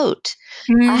in a boat,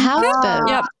 a houseboat.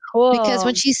 Yep. Cool. Because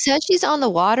when she said she's on the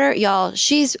water, y'all,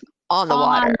 she's on the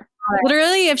water.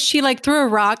 Literally, if she threw a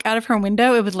rock out of her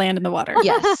window, it would land in the water.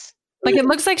 Yes. It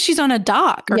looks like she's on a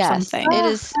dock or something. It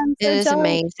is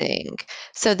amazing.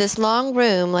 So this long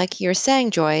room, like you're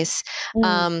saying, Joyce,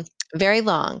 very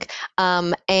long.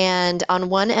 And on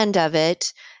one end of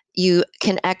it, you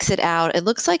can exit out. It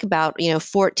looks like about,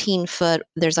 14 foot.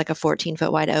 There's like a 14-foot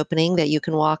wide opening that you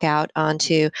can walk out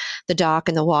onto the dock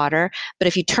and the water. But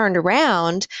if you turned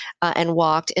around and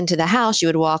walked into the house, you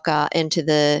would walk into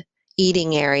the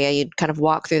eating area. You'd kind of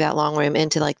walk through that long room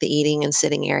into like the eating and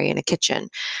sitting area and a kitchen.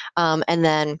 And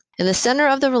then in the center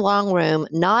of the long room,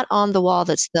 not on the wall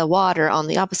that's the water, on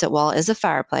the opposite wall is a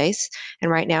fireplace.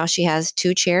 And right now she has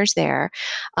 2 chairs there.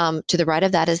 To the right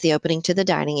of that is the opening to the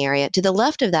dining area. To the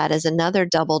left of that is another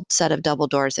set of double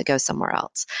doors that go somewhere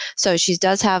else. So she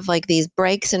does have like these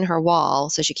breaks in her wall,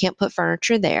 so she can't put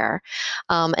furniture there.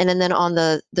 And then on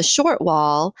the short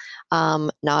wall,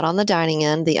 not on the dining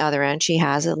end, the other end, she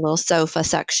has a little sofa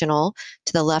sectional.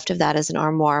 To the left of that is an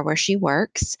armoire where she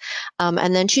works.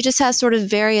 And then she just has sort of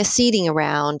various seating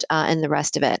around in the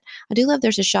rest of it. I do love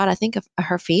there's a shot, I think, of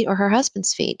her feet or her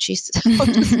husband's feet. She's just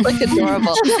like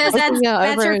adorable. She says that's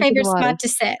her favorite spot to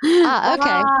sit.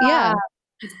 Okay. Yeah.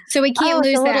 So we can't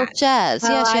lose that. Little chaise.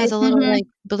 Yeah, she has a little like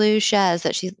blue chaise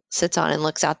that she sits on and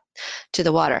looks out to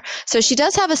the water. So she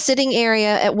does have a sitting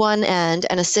area at one end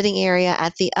and a sitting area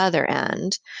at the other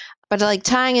end. But like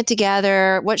tying it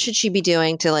together, what should she be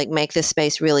doing to like make this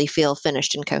space really feel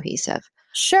finished and cohesive?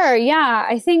 Sure. Yeah.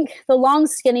 I think the long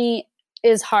skinny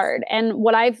is hard. And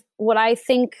what I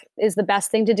think is the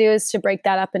best thing to do is to break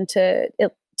that up into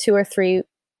 2 or 3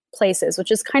 places,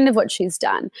 which is kind of what she's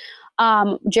done.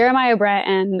 Jeremiah Brett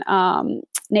and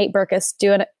Nate Berkus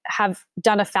have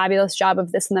done a fabulous job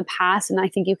of this in the past, and I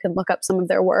think you can look up some of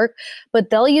their work. But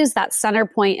they'll use that center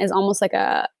point as almost like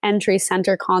a entry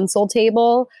center console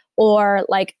table, or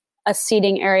like a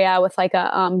seating area with like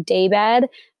a day bed.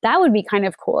 That would be kind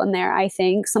of cool in there, I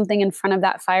think. Something in front of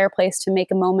that fireplace to make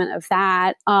a moment of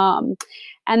that. And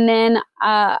then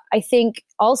I think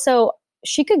also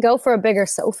she could go for a bigger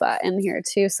sofa in here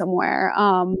too somewhere.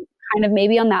 Kind of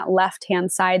maybe on that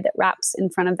left-hand side that wraps in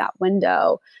front of that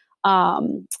window.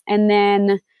 And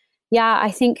then,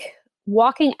 I think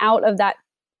walking out of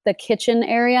the kitchen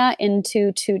area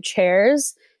into 2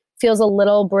 chairs feels a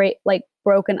little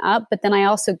broken up, but then I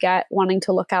also get wanting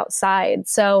to look outside.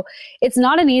 So it's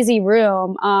not an easy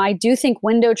room. I do think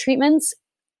window treatments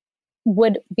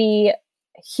would be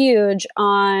huge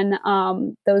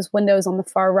on those windows on the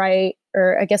far right,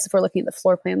 or I guess if we're looking at the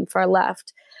floor plan, far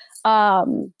left.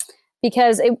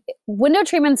 Because window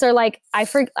treatments are like, I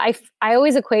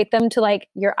always equate them to like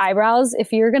your eyebrows.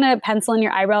 If you're going to pencil in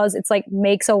your eyebrows, it's like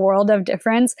makes a world of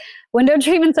difference. Window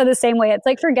treatments are the same way. It's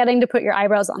like forgetting to put your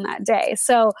eyebrows on that day.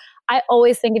 So I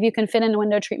always think if you can fit in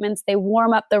window treatments, they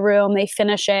warm up the room, they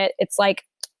finish it. It's like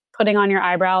putting on your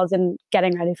eyebrows and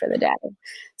getting ready for the day.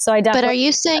 So I definitely. But are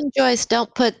you saying, Joyce,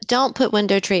 don't put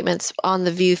window treatments on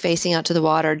the view facing out to the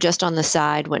water, just on the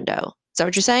side window? Is that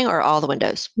what you're saying, or all the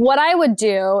windows? What I would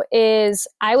do is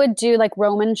I would do like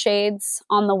Roman shades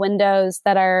on the windows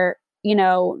that are,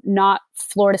 not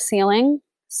floor to ceiling.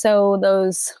 So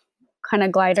those kind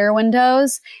of glider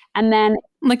windows, and then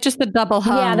like just the double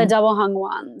hung. Yeah, the double hung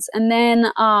ones. And then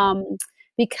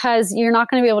because you're not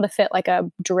going to be able to fit like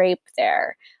a drape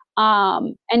there.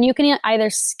 And you can either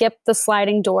skip the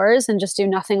sliding doors and just do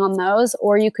nothing on those,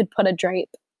 or you could put a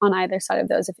drape on either side of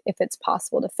those if it's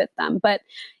possible to fit them. But,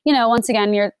 once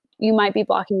again, you might be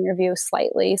blocking your view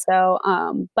slightly. So,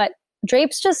 but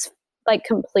drapes just like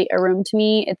complete a room to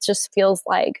me. It just feels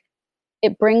like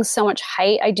it brings so much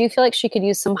height. I do feel like she could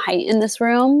use some height in this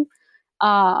room.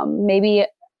 Maybe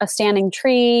a standing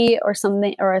tree or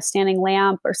something, or a standing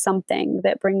lamp or something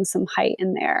that brings some height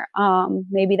in there.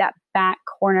 Maybe that back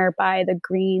corner by the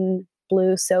green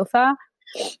blue sofa.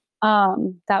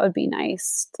 That would be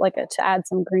nice, like to add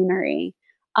some greenery.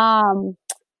 I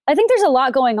think there's a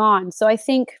lot going on. So I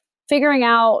think figuring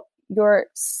out your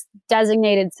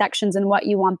designated sections and what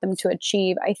you want them to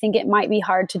achieve, I think it might be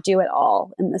hard to do it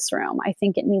all in this room. I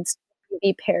think it needs to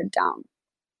be pared down.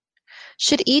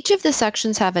 Should each of the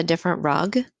sections have a different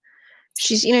rug?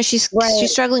 She's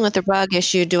struggling with the rug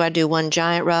issue. Do I do one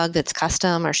giant rug that's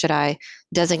custom, or should I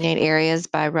designate areas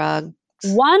by rug?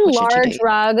 One large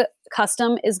rug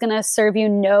custom is going to serve you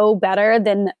no better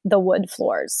than the wood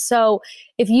floors. So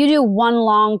if you do one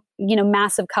long,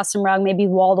 massive custom rug, maybe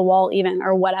wall to wall even,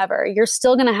 or whatever, you're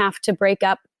still going to have to break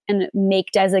up and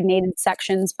make designated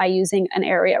sections by using an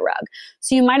area rug.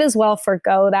 So you might as well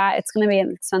forgo that. It's going to be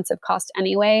an expensive cost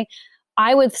anyway.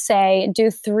 I would say do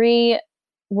 3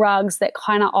 rugs that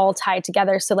kind of all tie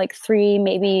together. So like 3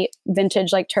 maybe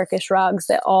vintage like Turkish rugs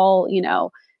that all,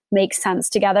 make sense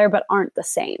together but aren't the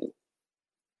same.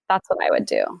 That's what I would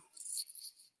do.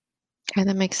 Okay,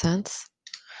 that makes sense.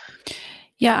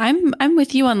 Yeah, I'm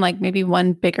with you on like maybe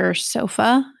one bigger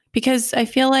sofa, because I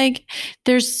feel like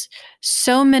there's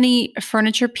so many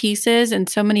furniture pieces and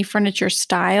so many furniture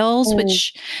styles,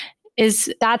 which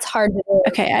that's hard to do.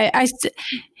 Okay,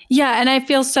 yeah, and I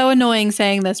feel so annoying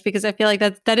saying this, because I feel like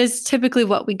that is typically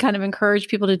what we kind of encourage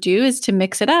people to do, is to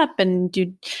mix it up and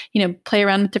do, play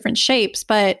around with different shapes.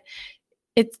 But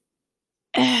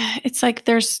it's like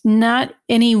there's not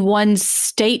any one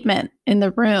statement in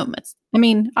the room.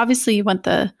 Obviously you want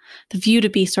the view to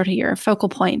be sort of your focal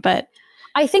point, but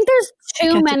I think there's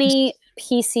too many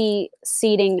PC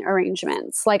seating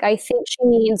arrangements. Like I think she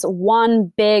needs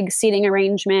one big seating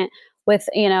arrangement with,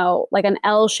 like an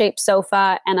L-shaped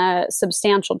sofa and a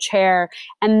substantial chair,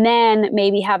 and then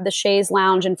maybe have the chaise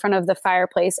lounge in front of the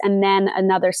fireplace, and then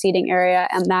another seating area,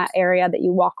 and that area that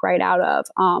you walk right out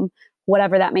of,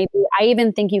 whatever that may be. I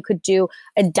even think you could do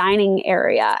a dining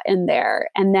area in there,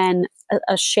 and then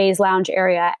a chaise lounge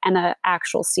area and an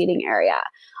actual seating area.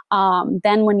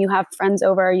 Then when you have friends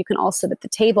over, you can all sit at the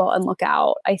table and look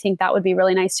out. I think that would be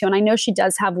really nice too. And I know she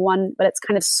does have one, but it's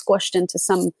kind of squished into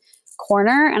some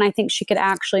corner, and I think she could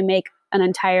actually make an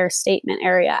entire statement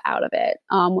area out of it.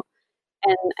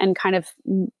 And kind of,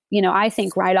 I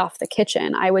think right off the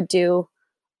kitchen, I would do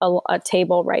a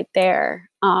table right there.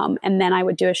 And then I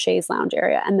would do a chaise lounge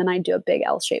area, and then I'd do a big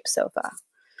L-shaped sofa.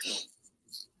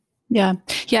 Yeah.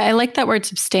 Yeah. I like that word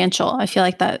substantial. I feel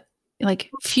like that,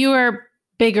 like fewer,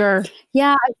 bigger.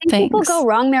 Yeah. I think people go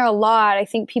wrong there a lot. I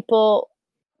think people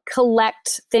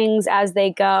collect things as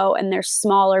they go, and they're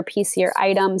smaller, piecier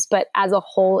items, but as a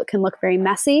whole, it can look very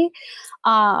messy.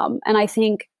 And I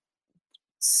think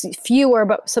fewer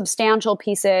but substantial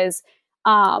pieces.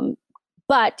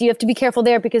 But you have to be careful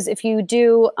there, because if you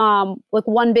do like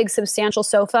one big substantial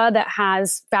sofa that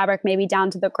has fabric maybe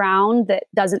down to the ground that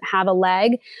doesn't have a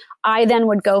leg, I then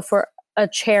would go for a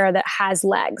chair that has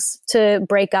legs to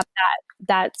break up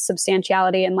that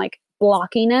substantiality and like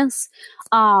blockiness.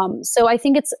 So I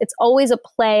think it's always a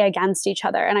play against each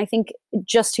other. And I think,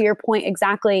 just to your point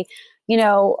exactly,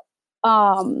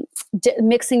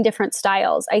 mixing different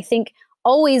styles. I think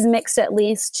always mix at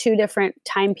least 2 different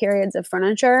time periods of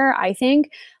furniture, I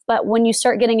think. But when you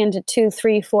start getting into 2,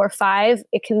 3, 4, 5,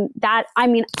 it can, that, I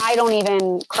mean, I don't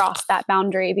even cross that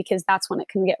boundary because that's when it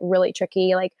can get really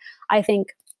tricky. Like, I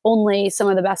think only some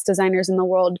of the best designers in the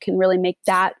world can really make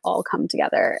that all come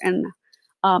together in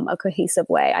a cohesive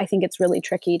way. I think it's really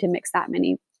tricky to mix that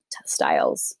many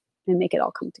styles and make it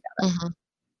all come together.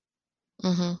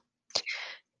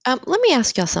 Let me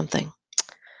ask y'all something.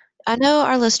 I know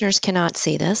our listeners cannot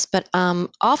see this, but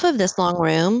off of this long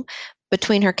room,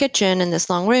 between her kitchen and this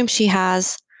long room, she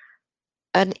has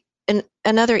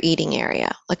another eating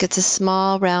area. Like, it's a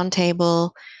small round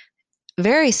table,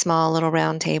 very small little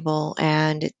round table,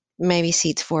 and it maybe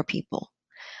seats 4 people.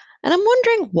 And I'm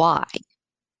wondering why.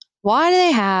 Why do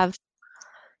they have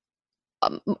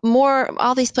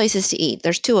all these places to eat?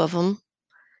 There's 2 of them.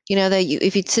 You know,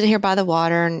 if you'd sit here by the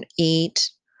water and eat,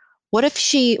 what if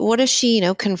she,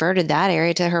 converted that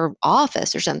area to her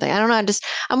office or something? I don't know.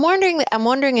 I'm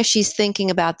wondering if she's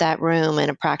thinking about that room in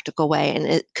a practical way,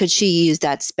 and could she use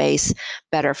that space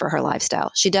better for her lifestyle?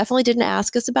 She definitely didn't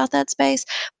ask us about that space,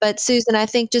 but Susan, I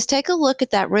think just take a look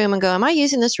at that room and go, am I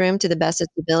using this room to the best of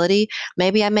its ability?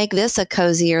 Maybe I make this a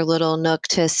cozier little nook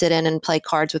to sit in and play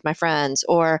cards with my friends,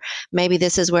 or maybe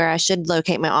this is where I should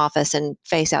locate my office and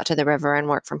face out to the river and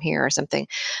work from here or something.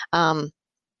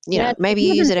 Maybe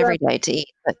you use it every day to eat.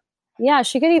 But. Yeah,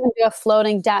 she could even do a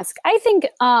floating desk. I think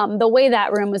the way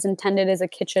that room was intended is a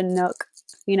kitchen nook,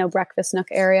 breakfast nook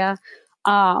area.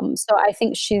 So I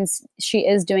think she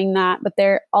is doing that, but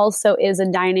there also is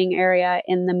a dining area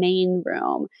in the main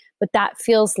room, but that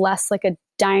feels less like a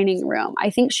dining room.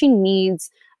 I think she needs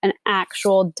an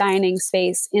actual dining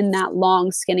space in that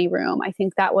long, skinny room. I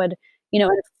think that would,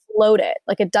 float it.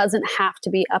 Like, it doesn't have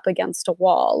to be up against a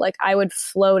wall. Like, I would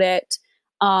float it.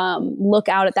 Look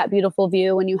out at that beautiful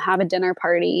view when you have a dinner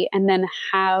party, and then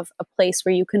have a place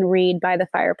where you can read by the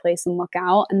fireplace and look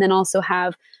out, and then also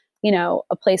have,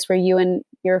 a place where you and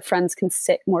your friends can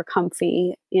sit more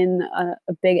comfy in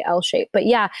a big L shape. But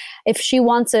yeah, if she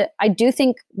wants it, I do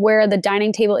think where the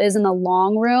dining table is in the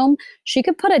long room, she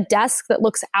could put a desk that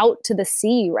looks out to the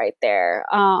sea right there.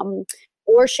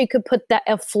 Or she could put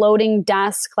a floating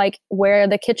desk like where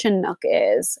the kitchen nook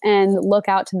is and look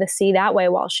out to the sea that way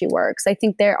while she works. I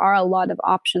think there are a lot of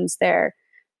options there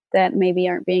that maybe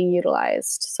aren't being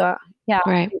utilized. So, yeah.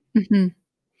 Right. Mm-hmm.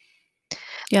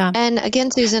 Yeah. And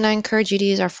again, Susan, I encourage you to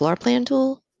use our floor plan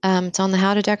tool. It's on the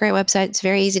How to Decorate website. It's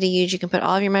very easy to use. You can put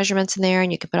all of your measurements in there,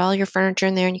 and you can put all your furniture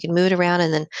in there, and you can move it around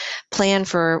and then plan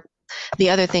for the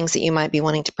other things that you might be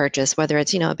wanting to purchase, whether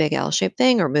it's, a big L-shaped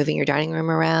thing or moving your dining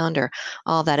room around or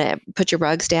all that. Put your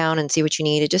rugs down and see what you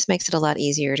need. It just makes it a lot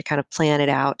easier to kind of plan it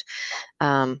out,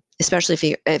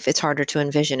 especially if it's harder to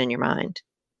envision in your mind.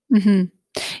 Mm-hmm.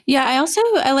 Yeah,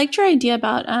 I liked your idea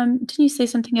about, didn't you say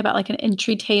something about like an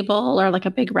entry table or like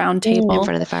a big round table in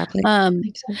front of the fireplace?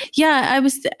 Yeah,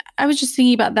 I was just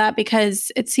thinking about that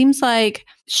because it seems like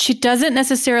she doesn't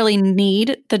necessarily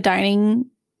need the dining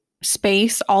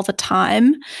space all the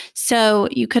time. So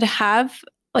you could have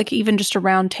like even just a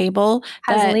round table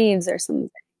has leaves or something.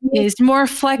 Is more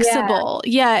flexible.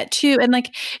 Yeah, too. And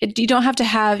like you don't have to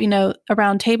have, a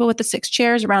round table with the 6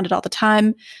 chairs around it all the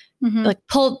time. Mm-hmm. Like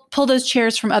pull those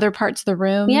chairs from other parts of the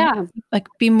room. Yeah. Like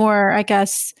be more, I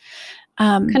guess,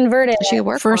 converted.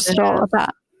 Versatile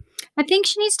about. I think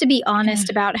she needs to be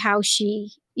honest about how she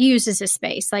uses a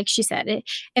space. Like she said,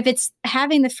 if it's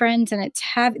having the friends and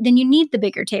then you need the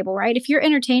bigger table, right? If you're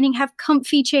entertaining, have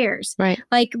comfy chairs. Right.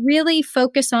 Like really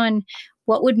focus on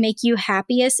what would make you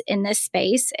happiest in this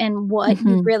space and what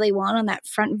you really want on that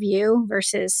front view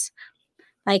versus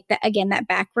like that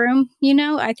back room,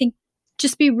 I think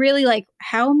just be really like,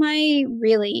 how am I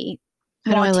really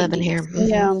how do I live in here? Mm-hmm.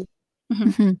 Yeah.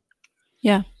 Mm-hmm.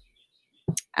 Yeah.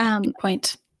 Good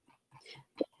point.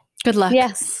 Good luck.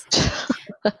 Yes.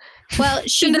 Well,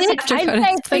 she did. I'd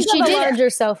say think of a larger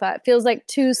sofa. It feels like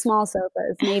 2 small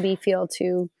sofas maybe feel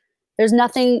too. There's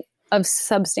nothing of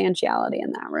substantiality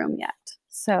in that room yet.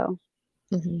 So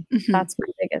that's my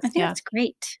biggest. I think that's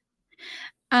great.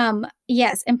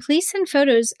 Yes, and please send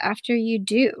photos after you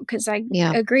do, because I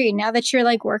agree. Now that you're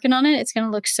like working on it, it's going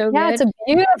to look so good. Yeah, it's a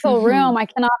beautiful room. I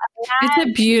cannot imagine. It's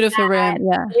a beautiful room.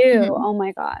 Yeah. Oh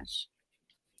my gosh.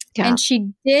 Yeah. And she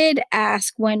did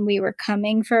ask when we were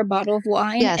coming for a bottle of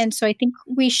wine. Yes. And so I think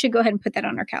we should go ahead and put that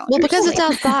on our calendar. Well, because it's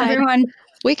outside.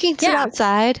 We can sit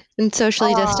outside and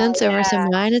socially distance over some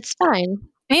wine. It's fine.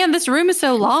 Man, this room is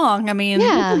so long. I mean,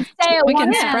 we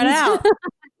can spread out.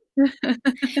 Who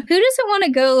doesn't want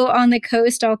to go on the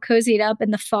coast all cozied up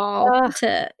in the fall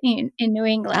in New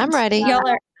England? I'm ready. Y'all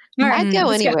are. I'd go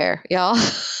anywhere, y'all.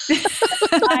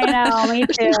 I know, me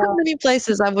too. There's so many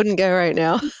places I wouldn't go right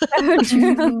now.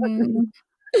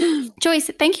 Joyce,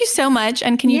 thank you so much.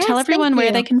 And can you tell everyone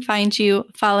where they can find you,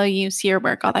 follow you, see your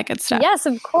work, all that good stuff? Yes,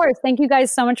 of course. Thank you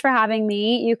guys so much for having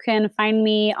me. You can find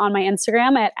me on my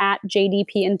Instagram at JDP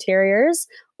Interiors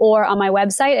or on my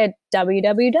website at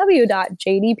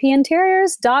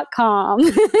www.jdpinteriors.com.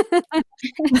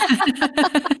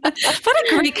 What a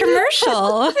great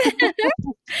commercial.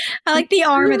 I like the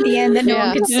arm at the end that no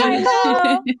one could see.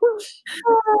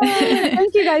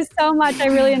 Thank you guys so much. I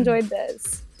really enjoyed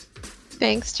this.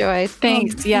 Thanks, Joyce.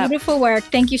 Thanks. Yeah. Beautiful work.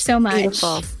 Thank you so much.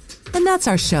 Beautiful. And that's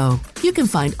our show. You can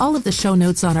find all of the show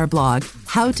notes on our blog,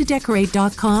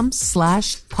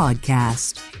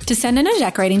 howtodecorate.com/podcast. To send in a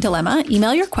decorating dilemma,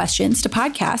 email your questions to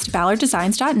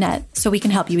podcast@ballarddesigns.net so we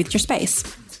can help you with your space.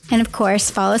 And of course,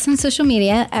 follow us on social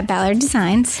media at Ballard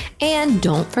Designs. And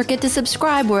don't forget to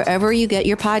subscribe wherever you get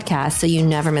your podcasts so you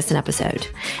never miss an episode.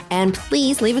 And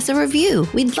please leave us a review.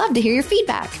 We'd love to hear your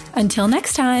feedback. Until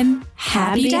next time,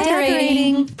 Happy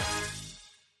decorating.